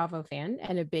big Bravo fan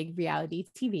and a big reality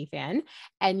TV fan.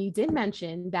 And you did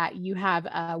mention that you have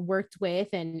worked with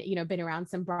and, you know, been around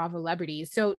some Bravo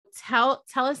celebrities. So tell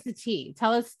us the tea.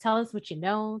 Tell us what you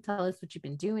know. Tell us what you've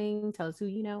been doing. Tell us who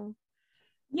you know.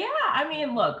 Yeah, I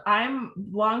mean, look, I'm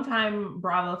a longtime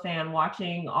Bravo fan,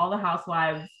 watching all the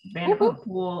Housewives,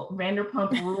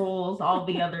 Vanderpump Rules, all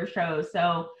the other shows.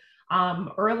 So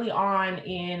early on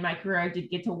in my career, I did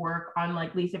get to work on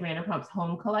like Lisa Vanderpump's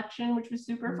home collection, which was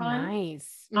super fun.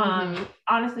 Nice.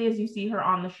 Honestly, as you see her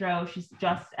on the show, she's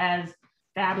just as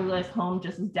fabulous, home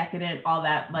just as decadent, all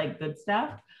that like good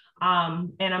stuff.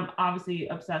 And I'm obviously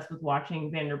obsessed with watching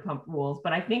Vanderpump Rules.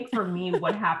 But I think for me,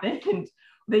 what happened,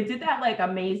 they did that like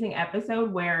amazing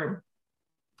episode where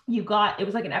it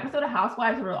was like an episode of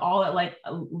Housewives where all at like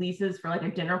Lisa's for like a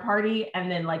dinner party. And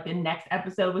then like the next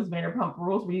episode was Vanderpump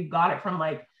Rules, where you got it from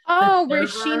like, oh, where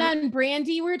Sheena and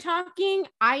Brandy were talking.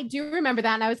 I do remember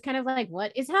that. And I was kind of like,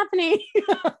 what is happening?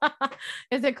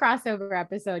 It's a crossover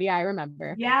episode. Yeah, I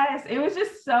remember. Yes, it was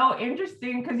just so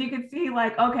interesting because you could see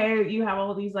like, okay, you have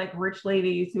all these like rich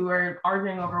ladies who are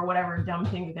arguing over whatever dumb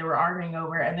thing that they were arguing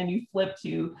over. And then you flip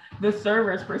to the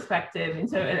server's perspective. And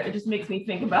so it just makes me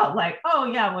think about like, oh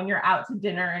yeah, when you're out to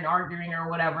dinner and arguing or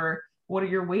whatever, what are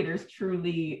your waiters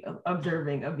truly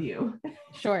observing of you?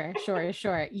 Sure.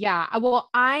 Yeah. Well,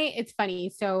 it's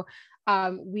funny. So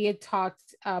we had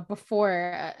talked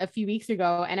before a few weeks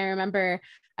ago, and I remember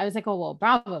I was like, oh, well,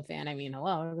 Bravo fan. I mean,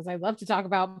 hello, because I love to talk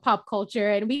about pop culture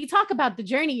and we talk about the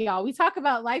journey, y'all. We talk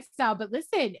about lifestyle, but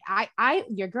listen,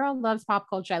 your girl loves pop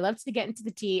culture. I love to get into the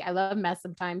tea. I love mess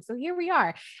sometimes. So here we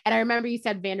are. And I remember you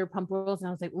said Vanderpump Rules, and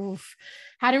I was like, oof,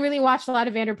 hadn't really watched a lot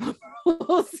of Vanderpump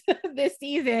Rules this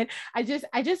season. I just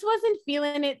wasn't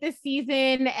feeling it this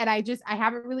season. And I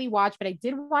haven't really watched, but I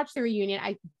did watch the reunion.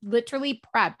 I literally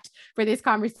prepped for this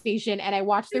conversation and I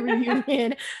watched the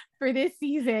reunion for this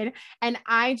season. And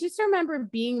I just remember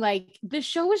being like, the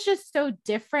show is just so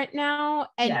different now.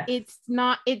 And it's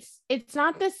not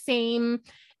the same.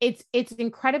 It's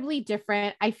incredibly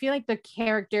different. I feel like the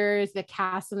characters, the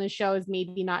cast on the show is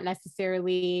maybe not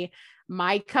necessarily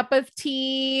my cup of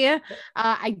tea.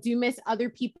 I do miss other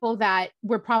people that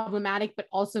were problematic, but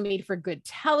also made for good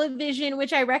television,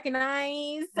 which I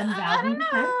recognize. I don't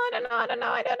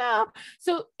know.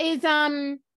 So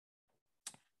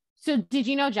so did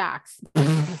you know Jax?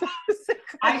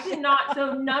 I did not.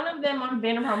 So none of them on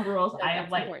Vanderpump Rules I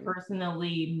have like important.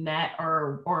 personally met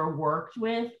or worked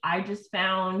with. I just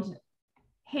found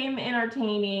him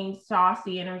entertaining,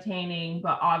 Saucy entertaining,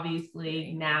 but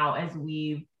obviously now as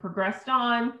we've progressed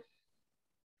on,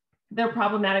 they're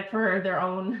problematic for their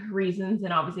own reasons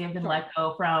and obviously have been let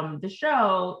go from the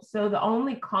show. So the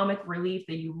only comic relief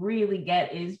that you really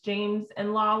get is James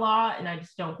and Lala. And I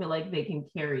just don't feel like they can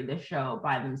carry the show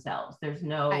by themselves. There's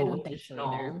no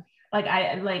additional,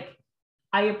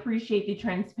 I appreciate the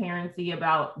transparency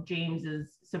about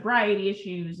James's sobriety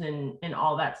issues and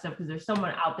all that stuff, because there's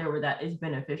someone out there where that is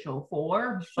beneficial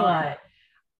for, but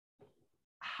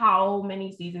how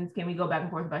many seasons can we go back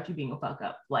and forth about you being a fuck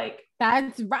up? Like,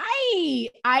 that's right.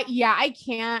 I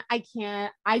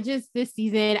just, this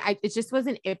season, it just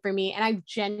wasn't it for me. And I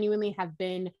genuinely have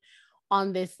been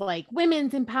on this like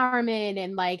women's empowerment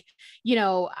and like,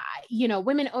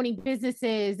 women owning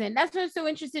businesses. And that's what I'm so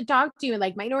interested to talk to you, and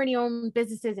like minority owned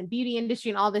businesses and beauty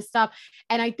industry and all this stuff.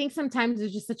 And I think sometimes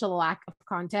there's just such a lack of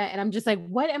content. And I'm just like,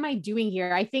 what am I doing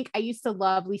here? I think I used to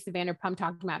love Lisa Vanderpump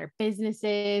talking about her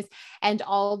businesses and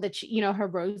all that, her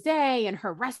rose and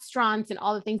her restaurants and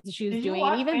all the things that she was doing. Did you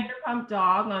watch And even Vanderpump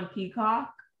Dog on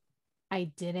Peacock?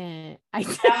 I didn't.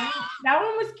 That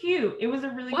one was cute. It was a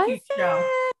really was cute show.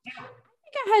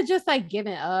 I had just like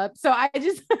given up. So I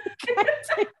just, I was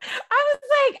like,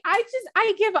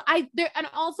 I give up. And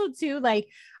also too, like,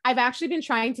 I've actually been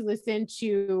trying to listen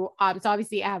to, so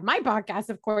obviously I have my podcast,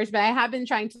 of course, but I have been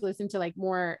trying to listen to like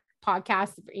more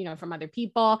podcasts, from other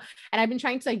people. And I've been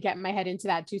trying to like get my head into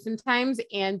that too sometimes.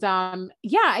 And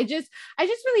I just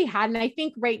really hadn't. I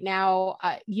think right now,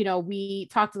 we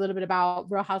talked a little bit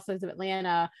about Real Housewives of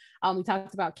Atlanta. We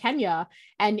talked about Kenya,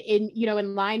 and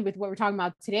in line with what we're talking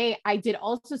about today, I did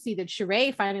also see that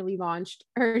Sheree finally launched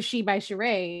her She by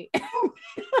Sheree.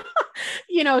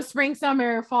 Spring,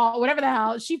 summer, fall, whatever the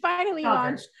hell. She finally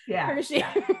launched her She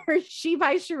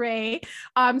by Sheree.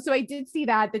 So I did see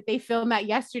that they filmed that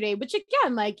yesterday, which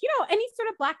again, like, any sort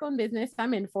of Black owned business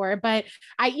I'm in for, but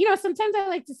sometimes I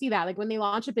like to see that, like when they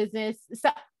launch a business. So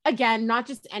again, not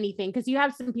just anything, because you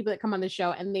have some people that come on the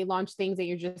show and they launch things that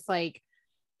you're just like,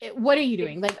 what are you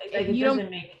doing? It doesn't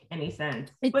make any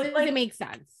sense. It doesn't make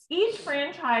sense. Each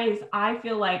franchise, I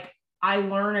feel like I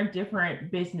learn a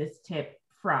different business tip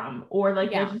from, or like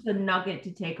there's just a nugget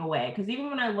to take away. Because even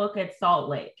when I look at Salt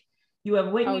Lake, you have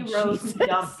Whitney Rose who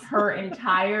dumped her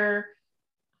entire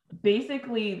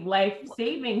basically life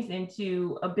savings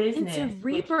into a business, into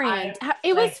rebrand.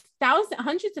 It was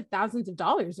hundreds of thousands of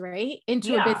dollars, right?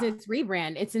 Into a business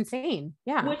rebrand. It's insane.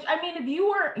 Yeah. Which, I mean, if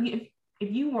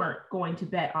you weren't going to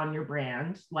bet on your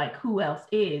brand, like who else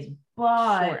is?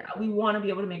 But we want to be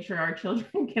able to make sure our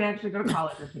children can actually go to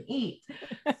college and can eat.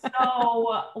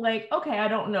 So like, okay, I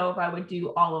don't know if I would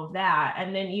do all of that.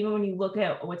 And then even when you look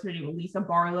at what's her name, Lisa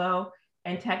Barlow,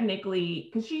 and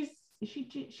technically, because she's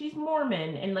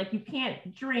Mormon, and like you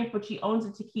can't drink, but she owns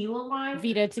a tequila line.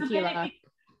 Vita Tequila.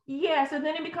 So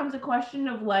then it becomes a question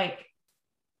of like,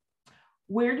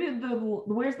 where's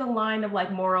the line of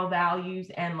like moral values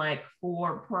and like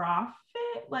for profit?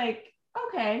 Like,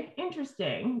 okay,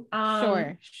 interesting.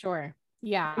 Sure.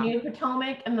 Yeah. You have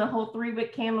Potomac and the whole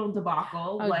 3-wick candle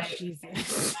debacle. Oh, like,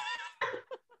 Jesus.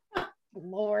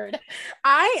 Lord.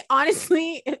 I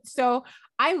honestly,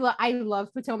 I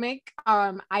love Potomac.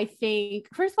 I think,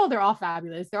 first of all, they're all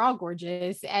fabulous. They're all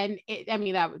gorgeous. And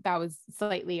that was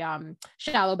slightly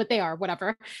shallow, but they are,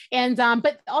 whatever. And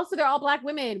but also they're all Black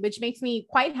women, which makes me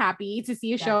quite happy to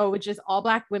see a show with just all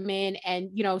Black women and,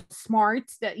 smart,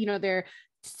 that, they're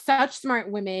such smart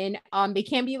women. They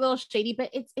can be a little shady, but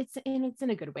it's in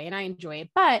a good way, and I enjoy it.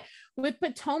 But with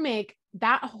Potomac,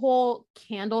 that whole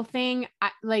candle thing,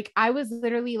 I was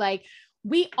literally like,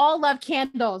 we all love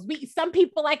candles. Some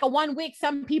people like a 1-wick,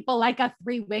 some people like a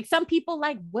 3-wick, some people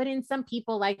like wooden, some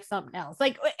people like something else.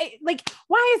 Like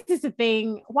why is this a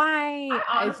thing? Why?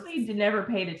 I honestly never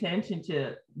paid attention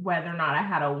to whether or not I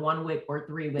had a 1-wick or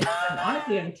 3-wick. And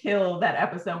honestly, until that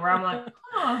episode where I'm like,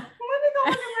 when they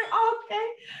go in, okay.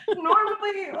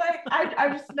 Normally, like I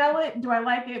just smell it. Do I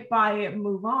like it? Buy it,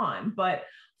 move on. But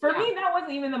for me, that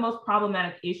wasn't even the most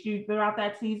problematic issue throughout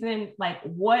that season. Like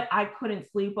what I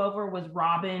couldn't sleep over was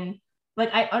Robin.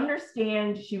 Like I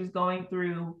understand she was going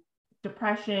through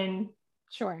depression.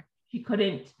 Sure. She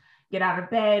couldn't get out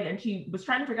of bed, and she was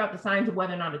trying to figure out the signs of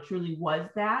whether or not it truly was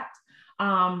that.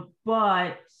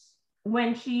 But when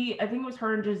I think it was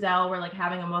her and Giselle were like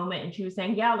having a moment, and she was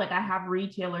saying, yeah, like I have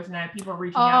retailers and I have people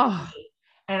reaching out to me,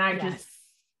 and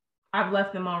I've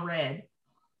left them on red.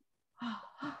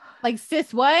 Like,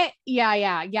 sis, what?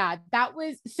 Yeah. That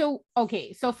was so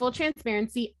okay. So full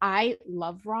transparency, I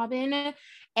love Robin,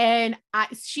 and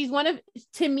she's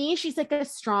to me, she's like a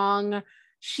strong,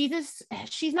 she's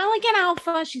not like an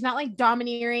alpha. She's not like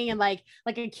domineering and like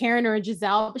a Karen or a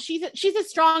Giselle, but she's a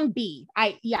strong B.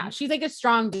 She's like a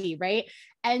strong B, right?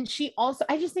 And she also,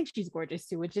 I just think she's gorgeous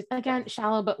too, which is again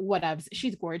shallow, but whatevs.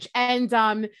 She's gorgeous, and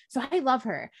so I love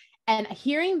her. And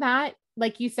hearing that,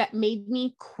 like you said, made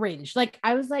me cringe. Like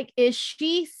I was like, is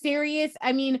she serious?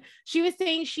 I mean, she was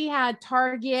saying she had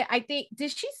Target. I think,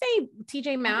 did she say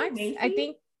TJ Maxx? I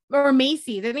think, or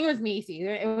Macy's. I think it was Macy's.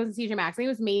 It wasn't TJ Maxx. I think it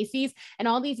was Macy's and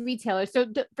all these retailers. So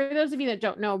for those of you that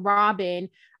don't know, Robin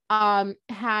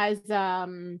has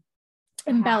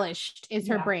Embellished is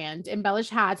her Yeah. brand,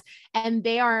 Embellished hats. And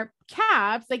they are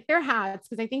caps, like they're hats,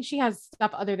 because I think she has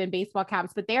stuff other than baseball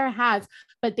caps, but they are hats,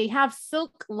 but they have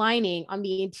silk lining on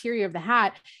the interior of the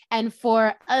hat. And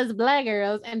for us Black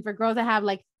girls and for girls that have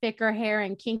like thicker hair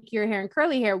and kinkier hair and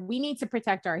curly hair, we need to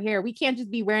protect our hair. We can't just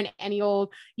be wearing any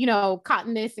old,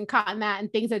 cotton this and cotton that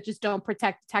and things that just don't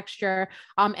protect the texture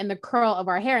and the curl of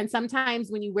our hair. And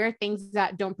sometimes when you wear things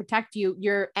that don't protect you,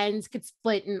 your ends could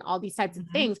split and all these types of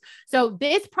things. So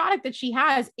this product that she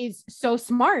has is so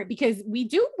smart because we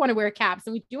do want to wear caps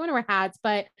and we do want to wear hats,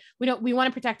 but we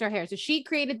want to protect our hair. So she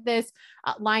created this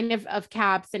line of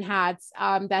caps and hats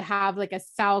that have like a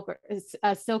silk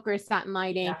or satin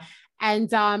lining. Yeah.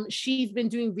 And she's been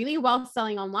doing really well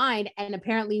selling online, and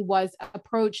apparently was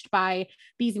approached by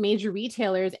these major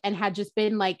retailers and had just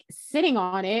been like sitting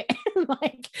on it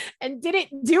and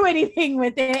didn't do anything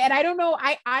with it. And I don't know,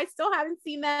 I still haven't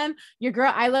seen them. Your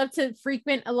girl, I love to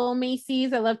frequent a little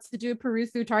Macy's. I love to do a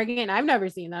peruse through Target, and I've never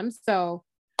seen them. So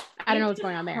I don't know what's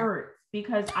going on there. Hurts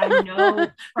because I know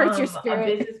from Hurts your a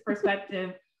spirit. business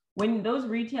perspective, when those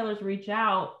retailers reach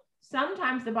out,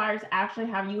 sometimes the buyers actually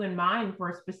have you in mind for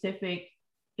a specific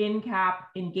in-cap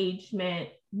engagement,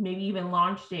 maybe even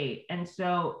launch date. And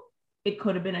so it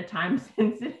could have been a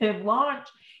time-sensitive launch,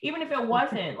 even if it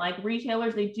wasn't. Like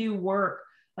retailers, they do work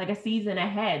like a season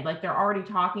ahead. Like they're already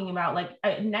talking about like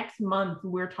next month,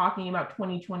 we're talking about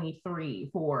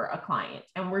 2023 for a client,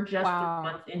 and we're just 3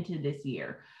 months into this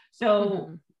year.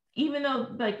 So even though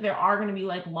like there are going to be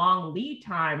like long lead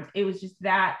times, it was just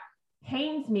that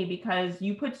pains me because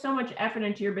you put so much effort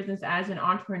into your business as an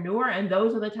entrepreneur, and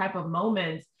those are the type of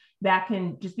moments that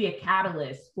can just be a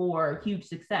catalyst for huge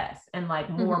success and like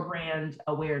more brand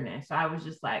awareness. So I was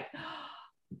just like,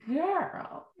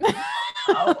 girl,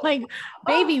 like,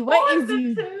 baby, what is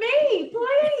you to me,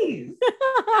 please?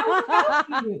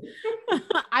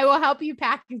 I will help you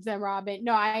package them, Robin.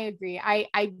 No, I agree.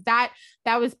 That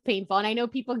was painful. And I know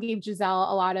people gave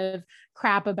Giselle a lot of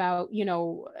crap about,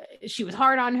 she was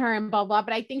hard on her and blah, blah,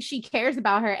 but I think she cares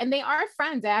about her and they are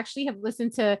friends. I actually have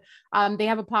listened to, they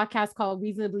have a podcast called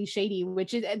Reasonably Shady,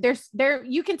 which is they're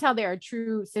you can tell they are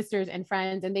true sisters and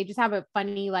friends, and they just have a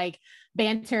funny, like,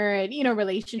 banter and,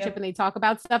 relationship, and they talk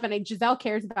about stuff. And Giselle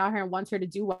cares about her and wants her to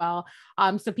do well.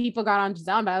 So people got on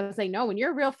Giselle, but I was like, no, when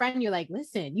you're a real friend, you're like,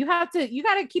 listen, you got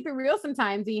to keep it real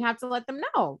sometimes, and you have to let them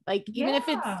know, like, even if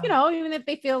it's, even if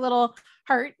they feel a little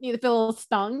hurt, you feel a little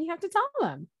stung, you have to tell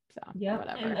them. So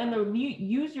whatever. And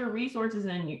use your resources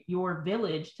and your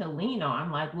village to lean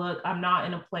on. Like, look, I'm not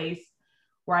in a place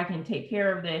where I can take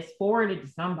care of this. Forward it to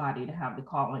somebody to have the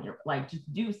call on your, like,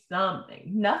 just do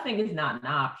something. Nothing is not an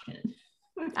option.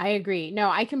 I agree. No,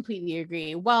 I completely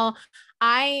agree. Well,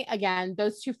 again,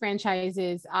 those two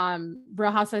franchises,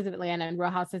 Real Housewives of Atlanta and Real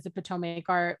Housewives of Potomac,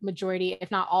 are majority, if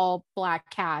not all, Black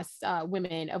cast,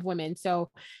 women.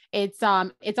 So it's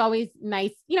always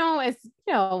nice, as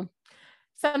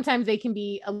sometimes they can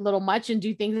be a little much and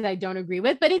do things that I don't agree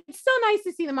with, but it's still nice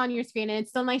to see them on your screen. And it's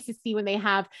still nice to see when they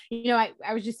have, I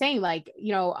was just saying, like,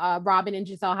 Robin and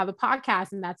Giselle have a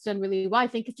podcast, and that's done really well. I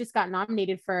think it just got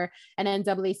nominated for an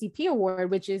NAACP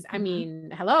award, which is, I mean,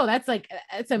 hello, that's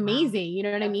it's amazing. You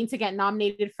know what I mean? To get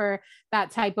nominated for that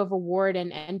type of award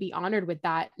and be honored with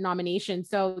that nomination.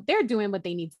 So they're doing what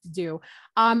they need to do.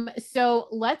 So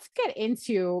let's get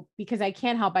into, because I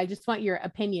can't help, I just want your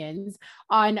opinions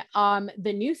on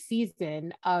the new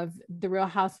season of The Real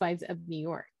Housewives of New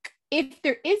York. If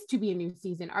there is to be a new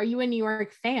season, are you a New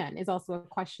York fan? Is also a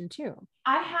question too.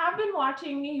 I have been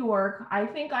watching New York. I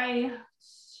think I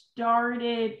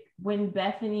started when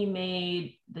Bethany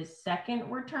made the second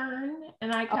return,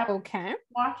 and I kept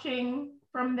watching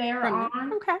from there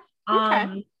on.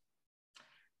 Okay.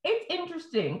 It's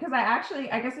interesting because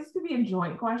I guess this could be a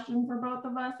joint question for both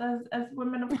of us as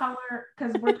women of color,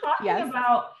 because we're talking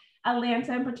about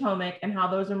Atlanta and Potomac and how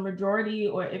those are majority,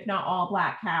 or if not all,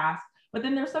 Black cast. But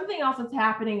then there's something else that's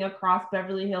happening across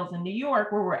Beverly Hills and New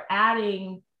York where we're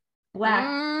adding Black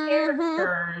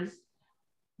characters,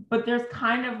 but there's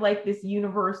kind of like this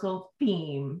universal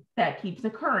theme that keeps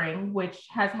occurring, which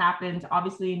has happened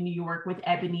obviously in New York with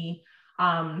Ebony.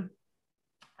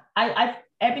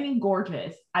 Ebony,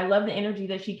 gorgeous. I love the energy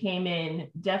that she came in.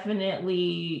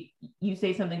 Definitely, you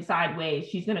say something sideways,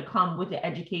 she's going to come with the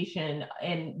education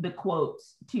and the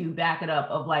quotes to back it up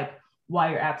of like why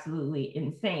you're absolutely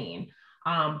insane.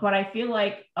 But I feel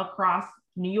like across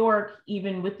New York,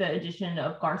 even with the addition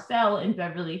of Garcelle in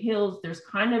Beverly Hills, there's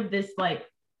kind of this like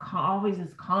always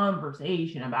this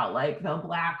conversation about like the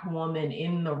Black woman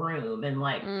in the room and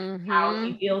like how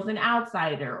she feels an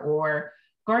outsider, or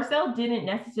Garcelle didn't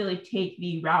necessarily take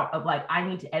the route of like, I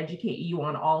need to educate you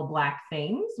on all Black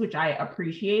things, which I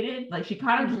appreciated. Like she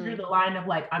kind of just drew the line of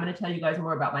like, I'm going to tell you guys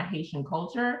more about my Haitian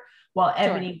culture, while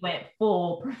Ebony went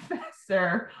full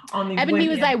professor on these Ebony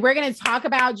was like, we're going to talk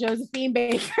about Josephine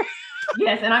Baker.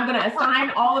 Yes, and I'm going to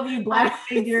assign all of you Black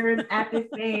figures at this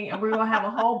thing, and we're going to have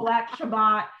a whole Black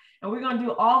Shabbat, and we're going to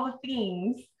do all the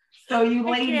things so you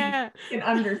ladies can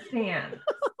understand.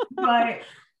 But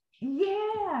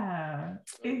yeah.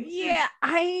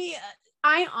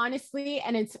 I honestly,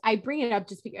 and I bring it up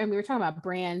just because, and we were talking about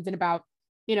brands and about,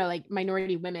 you know, like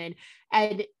minority women,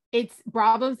 and it's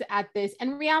Bravo's at this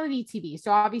and reality TV. So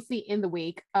obviously in the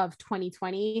wake of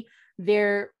 2020,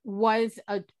 there was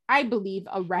I believe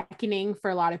a reckoning for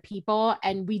a lot of people.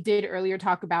 And we did earlier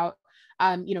talk about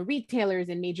you know, retailers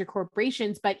and major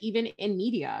corporations, but even in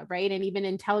media, right? And even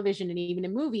in television and even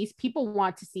in movies, people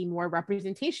want to see more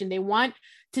representation. They want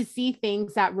to see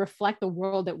things that reflect the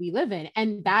world that we live in.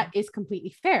 And that is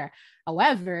completely fair.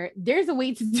 However, there's a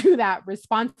way to do that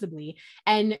responsibly.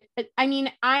 And I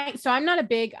mean, I'm not a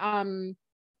big,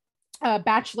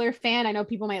 Bachelor fan. I know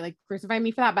people might like crucify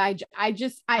me for that, but I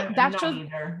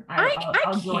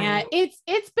can't.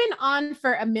 It's been on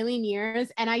for a million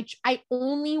years, and I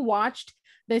only watched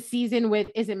the season with,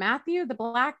 is it Matthew, the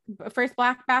first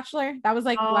Black Bachelor? That was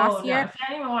like last year. I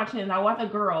didn't even watch him. I watched a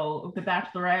girl, the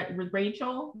Bachelorette with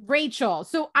Rachel.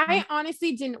 So I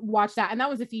honestly didn't watch that, and that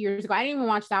was a few years ago. I didn't even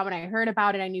watch that when I heard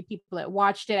about it. I knew people that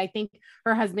watched it. I think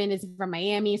her husband is from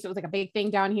Miami, so it was like a big thing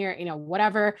down here, you know,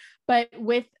 whatever. But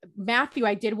with Matthew,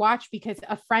 I did watch because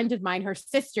a friend of mine, her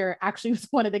sister, actually was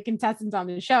one of the contestants on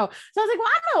the show. So I was like,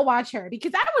 well, I'm gonna watch her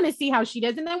because I want to see how she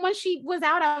does. And then when she was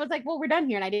out, I was like, well, we're done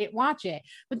here, and I didn't watch it.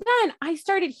 But then I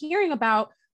started hearing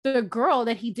about the girl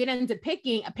that he did end up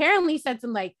picking, apparently said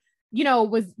some like, you know,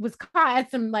 was caught at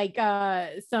some like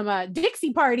some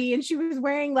Dixie party, and she was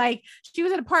wearing like, she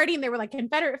was at a party and there were like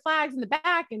Confederate flags in the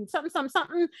back and something.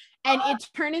 And it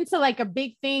turned into like a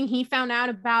big thing. He found out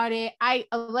about it.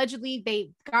 Allegedly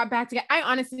they got back together. I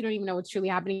honestly don't even know what's truly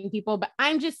happening, people, but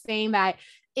I'm just saying that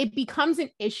it becomes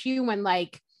an issue when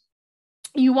like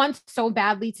you want so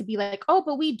badly to be like, oh,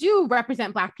 but we do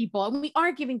represent Black people and we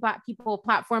are giving Black people a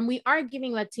platform. We are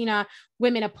giving Latina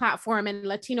women a platform and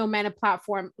Latino men a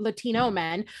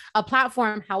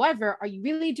platform. However, are you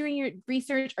really doing your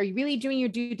research? Are you really doing your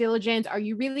due diligence? Are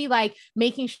you really like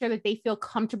making sure that they feel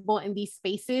comfortable in these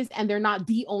spaces and they're not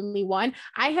the only one?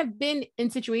 I have been in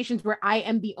situations where I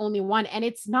am the only one, and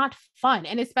it's not fun.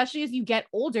 And especially as you get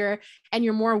older and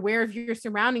you're more aware of your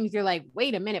surroundings, you're like,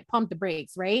 wait a minute, pump the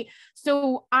brakes, right? So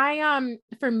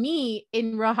for me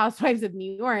in Real Housewives of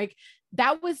New York,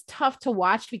 that was tough to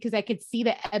watch because I could see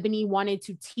that Ebony wanted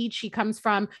to teach. She comes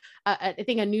from, I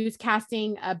think, a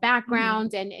newscasting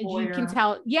background, and you can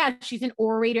tell, she's an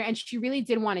orator, and she really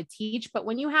did want to teach. But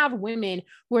when you have women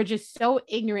who are just so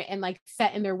ignorant and like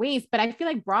set in their ways, but I feel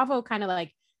like Bravo kind of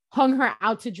like hung her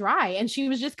out to dry, and she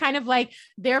was just kind of like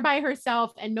there by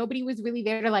herself, and nobody was really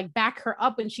there to like back her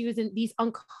up when she was in these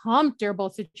uncomfortable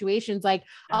situations, like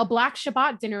a Black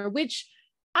Shabbat dinner, which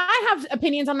I have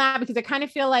opinions on that because I kind of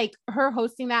feel like her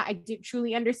hosting that, I didn't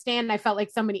truly understand. I felt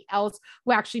like somebody else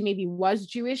who actually maybe was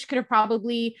Jewish could have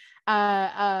probably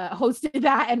hosted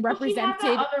that and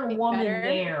represented other woman better.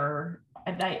 There.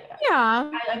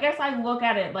 I guess I look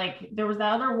at it like there was the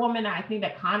other woman I think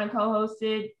that kind of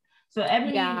co-hosted. So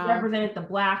Ebony represented the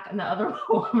Black, and the other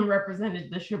woman represented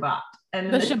the Shabbat.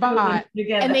 And the Shabbat,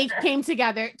 and they came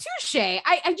together. Touche.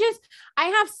 I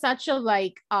have such a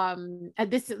like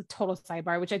this is a total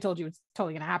sidebar, which I told you it's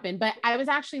totally gonna happen, but I was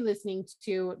actually listening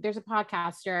to, there's a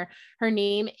podcaster, her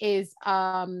name is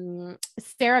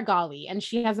Sarah Golly, and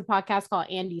she has a podcast called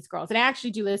Andy's Girls, and I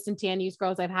actually do listen to Andy's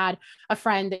Girls. I've had a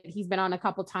friend that he's been on a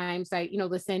couple times. I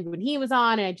listened when he was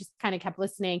on, and I just kind of kept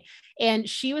listening, and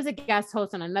she was a guest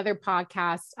host on another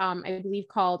podcast, I believe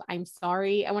called I'm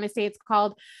Sorry, I want to say it's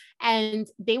called. And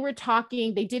they were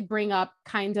talking, they did bring up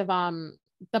kind of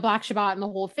the Black Shabbat and the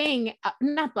whole thing,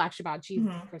 not Black Shabbat,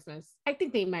 Jesus Christmas. I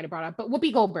think they might've brought up, but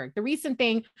Whoopi Goldberg, the recent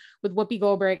thing with Whoopi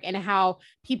Goldberg and how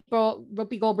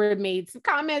Whoopi Goldberg made some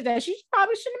comments that she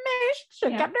probably shouldn't have made. She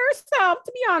should have kept to herself,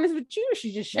 to be honest with you.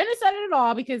 She just shouldn't have said it at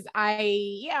all because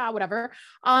whatever.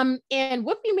 And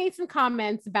Whoopi made some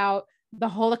comments about the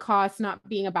Holocaust not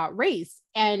being about race,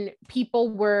 and people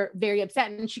were very upset.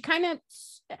 And she kind of,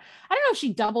 I don't know if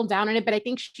she doubled down on it, but I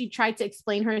think she tried to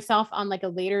explain herself on like a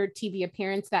later TV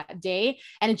appearance that day.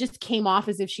 And it just came off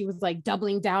as if she was like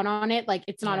doubling down on it. Like,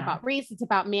 it's not about race, it's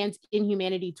about man's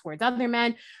inhumanity towards other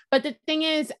men. But the thing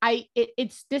is,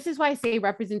 this is why I say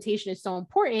representation is so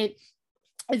important,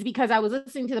 is because I was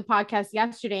listening to the podcast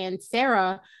yesterday, and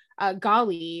Sarah,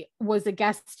 Gali was a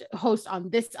guest host on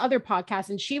this other podcast,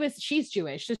 and she's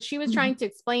Jewish. So she was trying to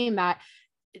explain that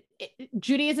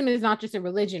Judaism is not just a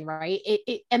religion, right?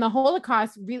 And the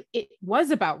Holocaust really, it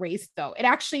was about race, though. It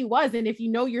actually was. And if you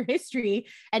know your history,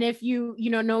 and if you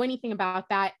know anything about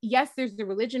that, yes, there's the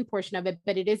religion portion of it,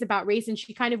 but it is about race. And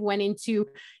she kind of went into,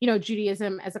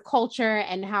 Judaism as a culture,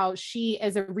 and how she,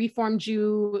 as a Reformed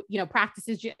Jew,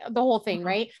 practices the whole thing,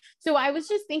 right? So I was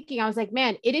just thinking, I was like,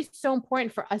 man, it is so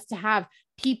important for us to have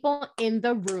people in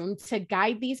the room to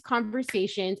guide these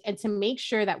conversations and to make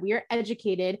sure that we are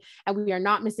educated and we are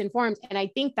not misinformed. And I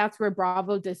think that's where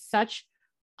Bravo does such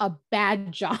a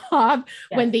bad job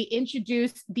when they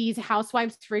introduce these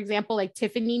housewives, for example, like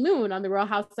Tiffany Moon on the Real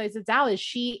Housewives of Dallas.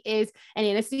 She is an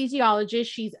anesthesiologist.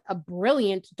 She's a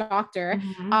brilliant doctor.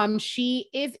 She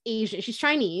is Asian. She's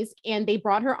Chinese. And they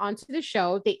brought her onto the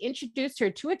show. They introduced her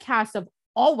to a cast of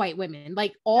all white women,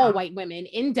 like all white women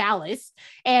in Dallas.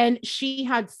 And she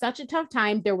had such a tough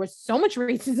time. There was so much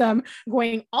racism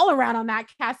going all around on that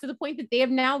cast, to the point that they have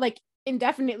now like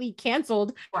indefinitely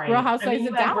canceled Real Housewives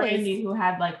of Dallas. Brandy, who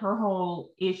had like her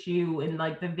whole issue in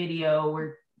like the video,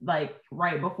 where like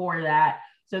right before that.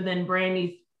 So then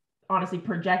Brandy's honestly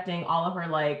projecting all of her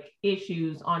like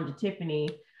issues onto Tiffany.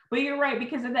 But you're right,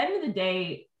 because at the end of the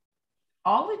day,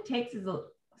 all it takes is a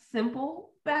simple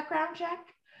background check.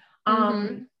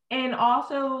 And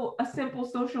also a simple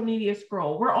social media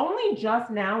scroll. We're only just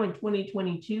now in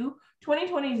 2022.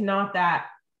 2020 is not that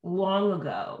long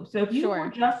ago. So if you were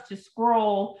just to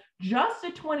scroll just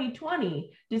to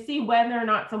 2020 to see whether or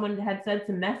not someone had said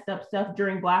some messed up stuff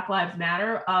during Black Lives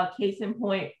Matter, case in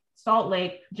point, Salt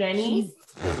Lake, Jenny.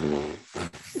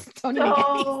 Don't even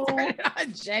get me started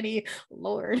on Jenny,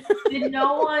 Lord. Did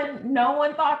no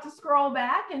one thought to scroll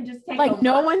back and just take like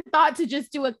no one thought to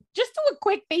just do a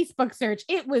quick Facebook search?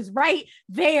 It was right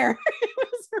there. It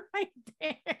was right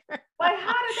there. Like,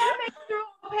 how did that make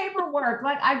through paperwork?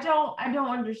 Like, I don't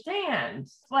understand.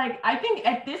 Like, I think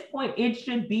at this point it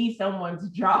should be someone's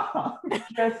job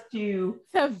just to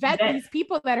vet these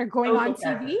people that are going on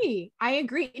TV. I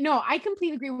agree. No, I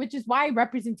completely agree, which is why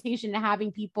representation and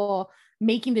having people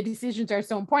making the decisions are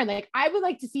so important. Like, I would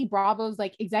like to see Bravo's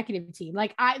like executive team.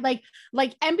 Like, I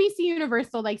like NBC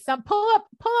Universal, like some pull up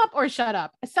or shut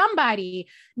up. Somebody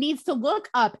needs to look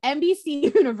up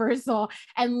NBC Universal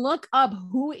and look up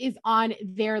who is on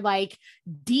their like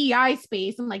DI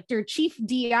space, and like their chief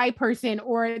DI person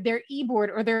or their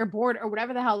e-board or their board or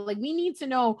whatever the hell. Like, we need to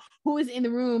know who is in the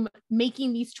room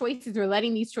making these choices or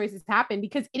letting these choices happen,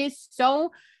 because it is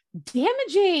so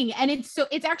damaging and it's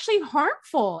actually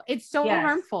harmful. It's so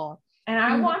harmful. And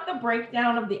I want the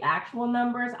breakdown of the actual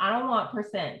numbers. I don't want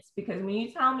percents, because when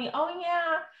you tell me, oh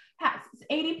yeah,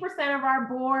 80% of our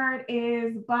board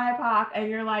is BIPOC, and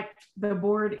you're like, the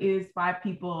board is 5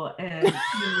 people and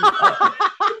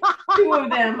two of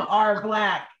them are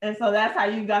Black, and so that's how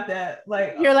you got that.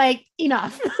 Like, you're like,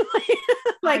 enough.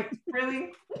 like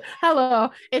really?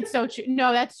 Hello. It's so true.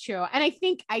 No, that's true. And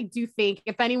I do think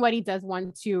if anybody does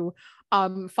want to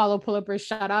follow Pull Up or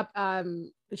Shut Up, they're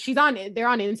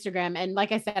on Instagram. And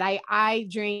like I said, I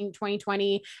during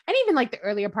 2020 and even like the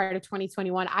earlier part of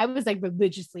 2021, I was like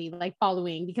religiously like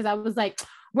following, because I was like,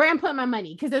 where I'm putting my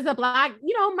money, because there's a Black,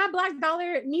 my Black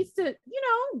dollar needs to,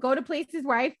 go to places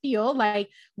where I feel like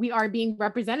we are being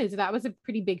represented. So that was a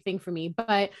pretty big thing for me.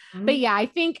 But yeah, I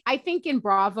think in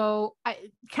Bravo, I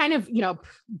kind of,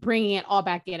 bringing it all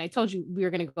back in. I told you we were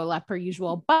going to go left per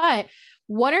usual, but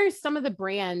what are some of the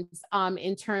brands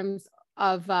in terms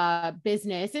of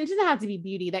business, and it doesn't have to be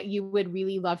beauty, that you would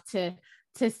really love to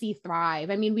see thrive?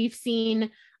 I mean, we've seen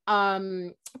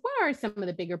what are some of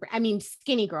the bigger,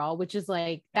 Skinny Girl, which is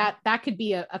like that could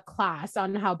be a class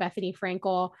on how Bethany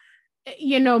Frankel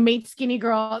made Skinny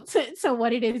Girl to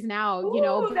what it is now.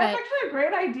 Ooh, that's actually a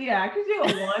great idea. I could do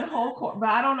one whole but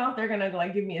I don't know if they're gonna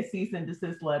like give me a cease and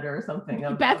desist letter or something.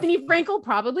 Bethany Frankel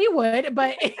probably would,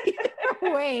 but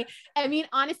either way,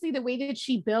 honestly, the way that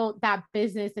she built that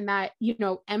business and that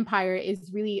empire is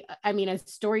really, a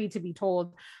story to be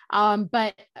told.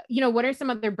 But what are some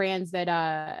other brands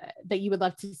that you would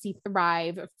love to see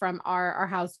thrive from our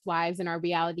housewives and our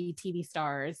reality TV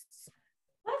stars?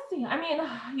 Let's see.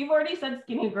 You've already said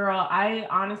Skinny Girl. I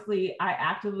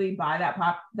actively buy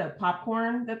the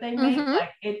popcorn that they make.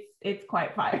 Like, it's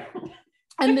quite fire.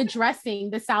 And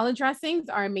the salad dressings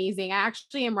are amazing. I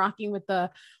actually am rocking with the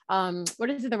what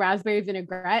is it? The raspberry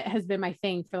vinaigrette has been my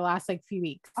thing for the last like few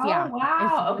weeks. Oh, yeah.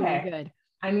 Wow. It's really good.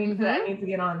 I need to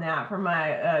get on that for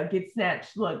my get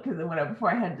snatched look, because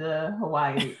before I head to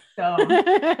Hawaii. So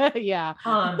yeah.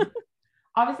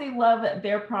 Obviously love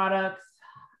their products.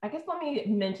 I guess let me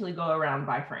mentally go around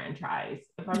by franchise.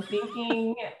 If I'm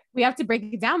thinking, we have to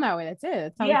break it down that way. That's it.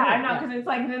 That's how yeah, I know, yeah. because it's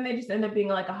like then they just end up being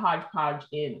like a hodgepodge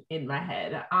in my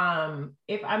head.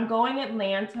 If I'm going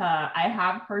Atlanta, I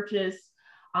have purchased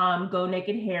Go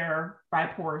Naked Hair by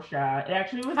Portia. It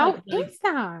actually was How like really, is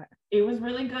that? it was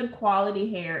really good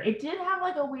quality hair. It did have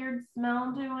like a weird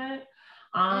smell to it,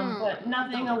 but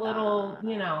nothing a little,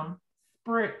 you know,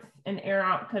 spritz and air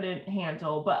out couldn't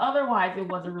handle. But otherwise, it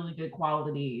was a really good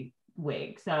quality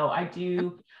wig. So I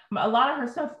do, a lot of her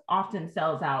stuff often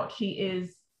sells out. She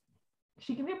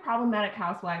can be a problematic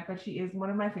housewife, but she is one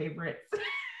of my favorites.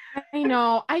 I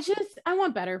know. I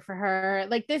want better for her.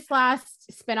 Like this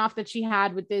last spinoff that she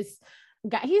had with this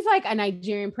guy, he's like a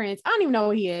Nigerian prince. I don't even know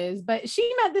who he is, but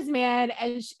she met this man,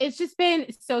 and it's just been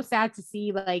so sad to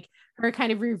see like her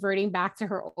kind of reverting back to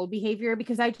her old behavior,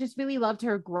 because I just really loved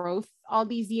her growth all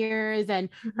these years and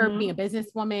her being a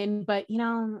businesswoman. But you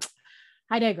know,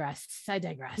 I digress.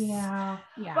 Yeah.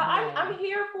 Yeah. But I'm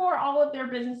here for all of their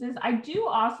businesses. I do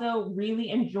also really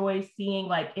enjoy seeing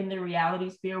like in the reality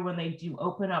sphere when they do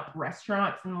open up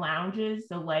restaurants and lounges.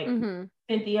 So like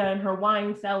Cynthia and her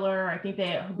wine cellar, I think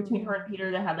they between her and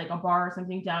Peter, they had like a bar or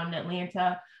something down in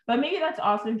Atlanta. But maybe that's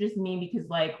also just me, because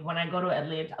like when I go to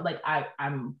Atlanta, like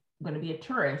I'm going to be a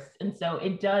tourist. And so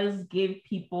it does give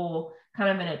people kind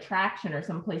of an attraction or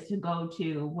some place to go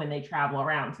to when they travel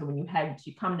around. So when you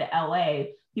come to LA,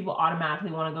 people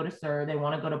automatically want to go to Sir, they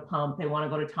want to go to Pump, they want to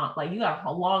go to Tom. Like you got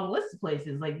a long list of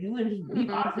places. Like you honestly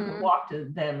could walk to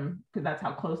them because that's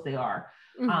how close they are.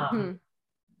 And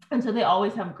so they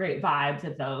always have great vibes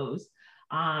at those.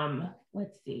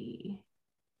 Let's see.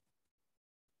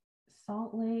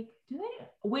 Salt Lake,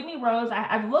 Whitney Rose,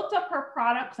 I've looked up her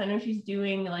products. I know she's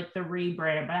doing like the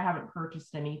rebrand, but I haven't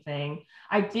purchased anything.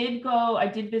 I did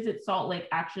visit Salt Lake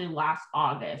actually last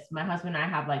August. My husband and I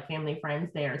have like family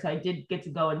friends there. So I did get to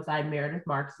go inside Meredith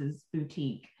Marks's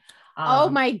boutique. Oh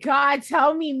my God,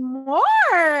 tell me more.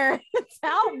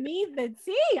 Tell me the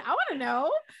tea. I want to know.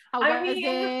 How was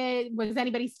it? Was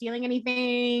anybody stealing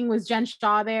anything? Was Jen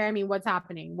Shaw there? I mean, what's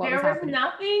happening? There was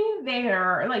nothing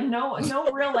there. Like no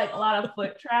real like a lot of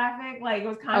foot traffic. Like it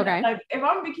was kind of like if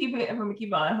I'm gonna keep it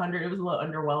 100, it was a little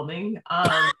underwhelming.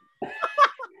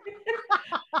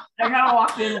 I kind of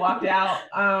walked in, walked out.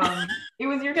 It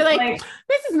was you're like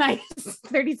this is nice.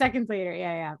 30 seconds later.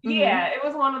 Yeah. Yeah, it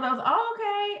was one of those, oh,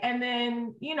 okay. And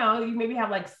then, you know, you maybe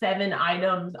have like 7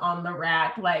 items on the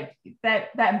rack, like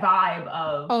that vibe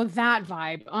of, oh, that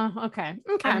vibe. Okay.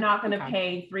 I'm not going to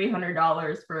pay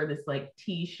 $300 for this like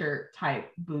t-shirt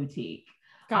type boutique.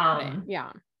 Got it.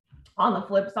 Yeah. On the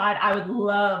flip side, I would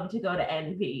love to go to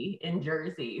Envy in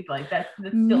Jersey. Like that's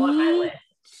still on my list.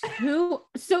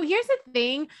 So here's the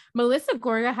thing, Melissa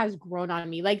Gorga has grown on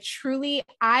me. Like truly,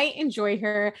 I enjoy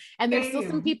her, and there's still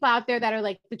some people out there that are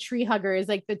like the tree huggers,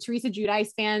 like the Teresa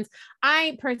Giudice fans.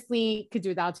 I personally could do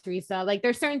without Teresa. Like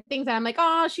there's certain things that I'm like,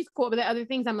 oh, she's cool, but the other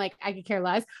things I'm like, I could care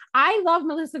less. I love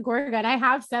Melissa Gorga, and I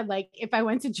have said like if I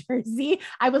went to Jersey,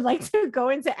 I would like to go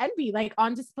into Envy, like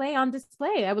on display. I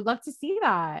would love to see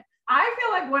that. I feel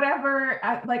like whatever,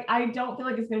 I don't feel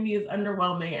like it's going to be as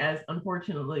underwhelming as,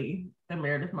 unfortunately, the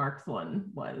Meredith Marks one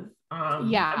was.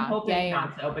 I'm hoping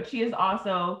not so, but she has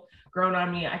also grown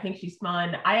on me. I think she's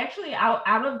fun. I actually, out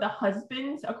of the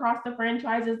husbands across the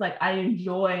franchises, like I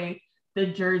enjoy the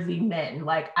Jersey men.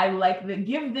 Like I like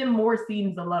give them more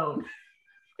scenes alone.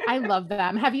 I love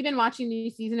them. Have you been watching the new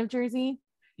season of Jersey?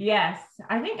 Yes.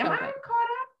 I think, am I caught up?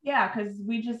 Yeah, because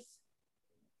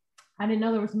I didn't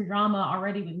know there was some drama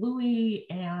already with Louis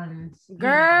and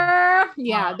girl.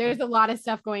 Yeah, there's a lot of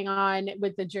stuff going on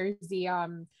with the Jersey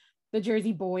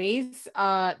boys.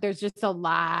 There's just a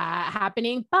lot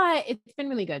happening, but it's been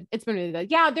really good.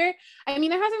 Yeah, there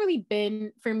hasn't really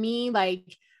been for me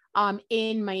like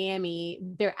in Miami.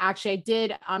 There actually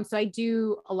I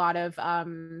do a lot of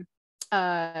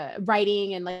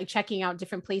writing and like checking out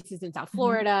different places in South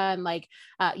Florida and like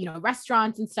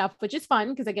restaurants and stuff, which is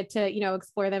fun because I get to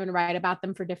explore them and write about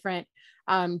them for different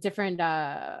magazines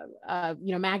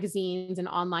and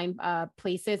online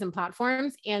places and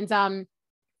platforms. And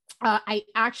I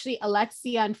actually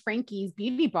Alexia and Frankie's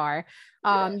beauty bar.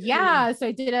 So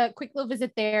I did a quick little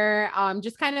visit there.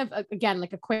 Just kind of again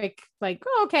like a quick like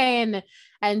and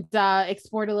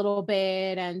explored a little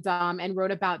bit and wrote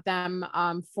about them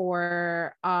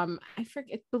for I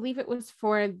believe it was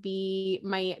for the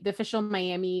official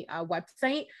Miami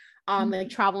website. Like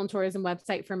travel and tourism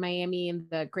website for Miami and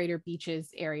the greater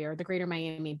beaches area or the greater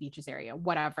Miami beaches area,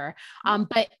 whatever.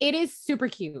 But it is super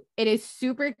cute.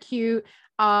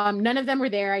 None of them were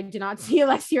there. I did not see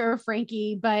Alexia or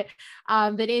Frankie, but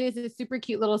it is a super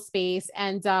cute little space.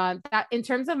 And that in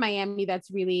terms of Miami,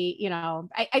 that's really,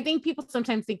 I think people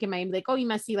sometimes think in Miami, like, oh, you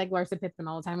must see like Larsa Pippen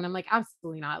all the time. And I'm like,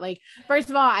 absolutely not. Like, first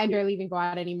of all, I barely even go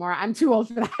out anymore. I'm too old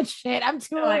for that shit. I'm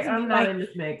too old to I'm be not like, in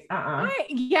this mix.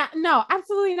 yeah, no,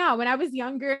 absolutely not. When I was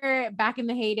younger, back in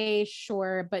the heyday,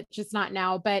 sure, but just not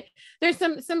now. But there's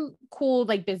some cool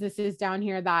like businesses down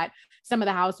here that some of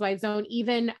the housewives own.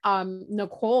 Even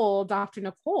Nicole, Dr.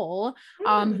 Nicole,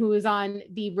 who is on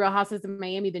the Real Houses of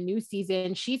Miami, the new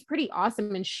season. She's pretty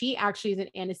awesome, and she actually is an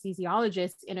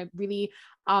anesthesiologist in a really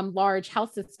large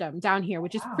health system down here,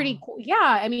 which is pretty cool.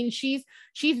 Yeah, I mean, she's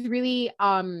really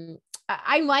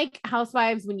I like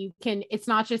housewives when you can, it's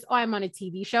not just, oh, I'm on a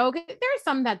TV show. There are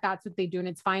some that's what they do and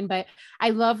it's fine. But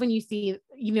I love when you see,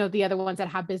 the other ones that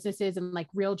have businesses and like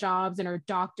real jobs and are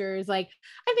doctors. Like,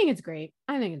 I think it's great.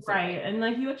 I think it's right. great. And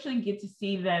like, you actually get to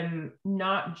see them,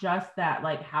 not just that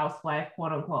like housewife,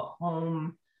 quote unquote,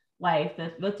 home life,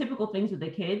 the typical things with the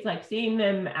kids, like seeing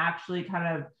them actually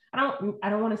kind of, I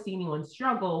don't want to see anyone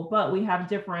struggle, but we have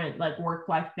different like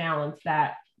work-life balance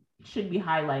that should be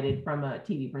highlighted from a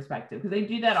TV perspective, because they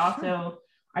do that also.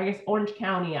 I guess Orange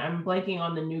County, I'm blanking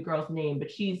on the new girl's name, but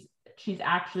she's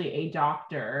actually a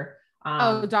doctor.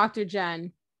 Dr.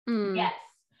 Jen. Yes.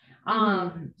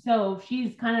 So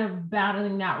she's kind of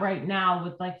battling that right now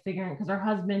with like figuring, because her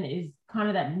husband is kind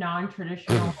of that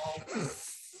non-traditional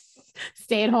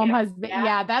stay-at-home husband.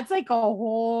 Yeah, that's like a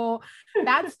whole,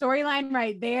 that storyline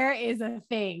right there is a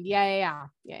thing. Yeah.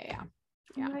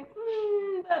 I'm like,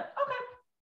 but okay.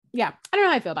 Yeah, I don't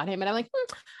know how I feel about him, but I'm like,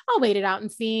 I'll wait it out and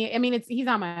see. I mean, he's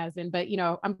not my husband, but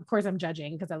of course I'm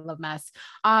judging because I love mess.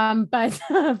 But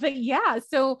yeah,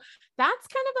 so that's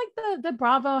kind of like the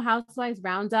Bravo Housewives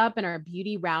roundup and our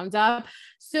beauty roundup.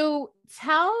 So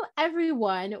tell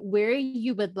everyone where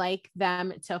you would like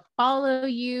them to follow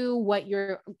you, what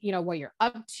you're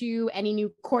up to, any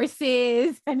new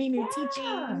courses, any new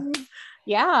teachings.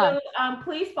 Yeah. So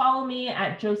please follow me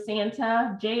at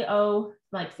Josanta, J-O,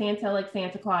 like Santa, like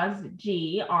Santa Claus,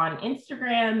 G, on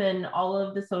Instagram and all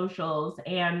of the socials.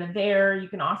 And there you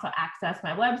can also access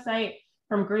my website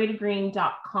from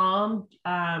graytogreen.com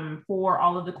for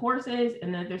all of the courses.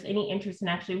 And then if there's any interest in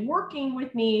actually working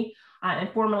with me and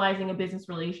formalizing a business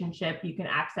relationship, you can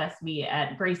access me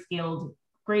at grayscaled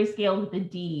with a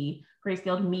D,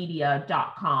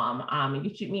 grayscaledmedia.com. You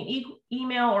can shoot me an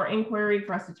email or inquiry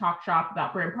for us to talk shop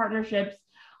about brand partnerships,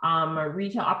 or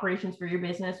retail operations for your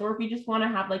business, or if you just want to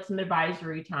have like some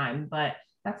advisory time. But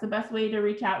that's the best way to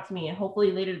reach out to me. And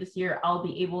hopefully later this year, I'll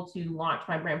be able to launch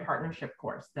my brand partnership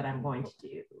course that I'm going to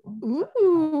do.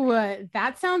 Ooh,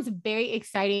 that sounds very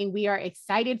exciting. We are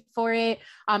excited for it.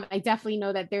 I definitely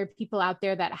know that there are people out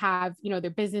there that have,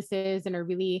 their businesses and are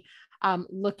really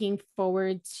looking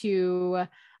forward to,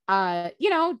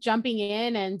 jumping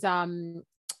in and,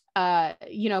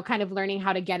 kind of learning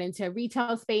how to get into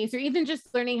retail space, or even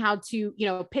just learning how to,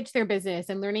 pitch their business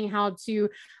and learning how to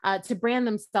brand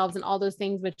themselves and all those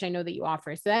things, which I know that you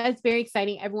offer. So that's very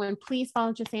exciting. Everyone, please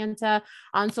follow Josanta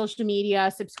on social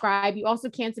media, subscribe. You also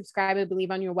can subscribe, I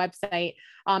believe, on your website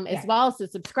as well. So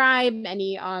subscribe,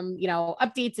 any,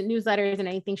 updates and newsletters and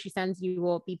anything she sends, you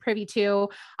will be privy to.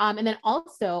 And then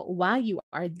also while you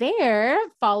are there,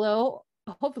 follow,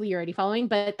 hopefully you're already following,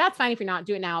 but that's fine if you're not,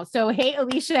 do it now. So Hey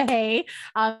Alicia Hey,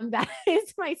 that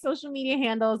is my social media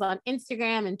handles on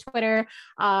Instagram and Twitter.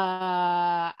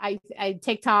 I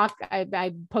TikTok,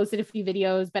 I posted a few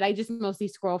videos, but I just mostly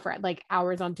scroll for like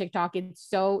hours on TikTok. It's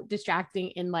so distracting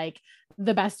in like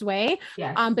the best way.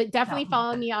 Yes. But definitely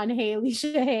follow me on Hey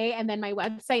Alicia Hey, and then my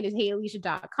website is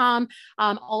heyalicia.com.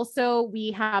 Also,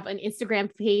 we have an Instagram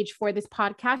page for this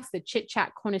podcast, the Chit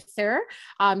Chat Connoisseur.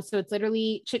 So it's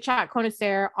literally Chit Chat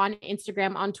Connoisseur on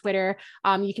Instagram, on Twitter.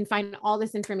 You can find all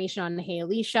this information on Hey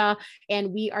Alicia,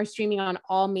 and we are streaming on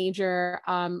all major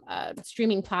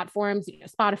streaming platforms,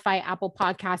 Spotify, Apple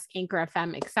Podcasts, Anchor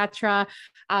FM, etc.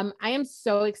 I am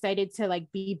so excited to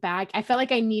like be back. I felt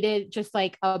like I needed just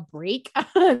like a break.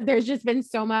 There's just been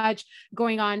so much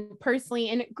going on personally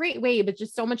in a great way, but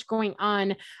just so much going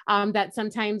on that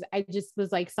sometimes I just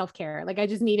was like self-care. Like I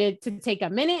just needed to take a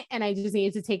minute, and I just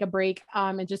needed to take a break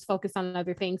and just focus on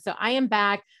other things. So I am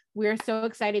back. We're so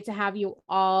excited to have you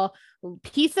all.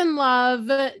 Peace and love.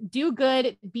 Do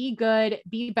good, be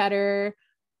better,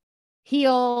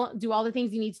 heal, do all the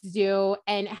things you need to do.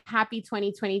 And happy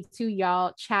 2022,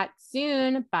 y'all. Chat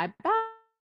soon. Bye-bye.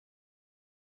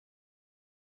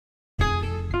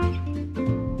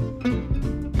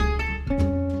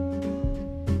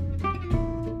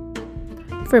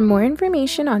 For more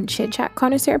information on Chit Chat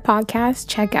Connoisseur Podcast,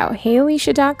 check out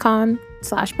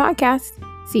heyalicia.com/podcast.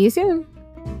 See you soon.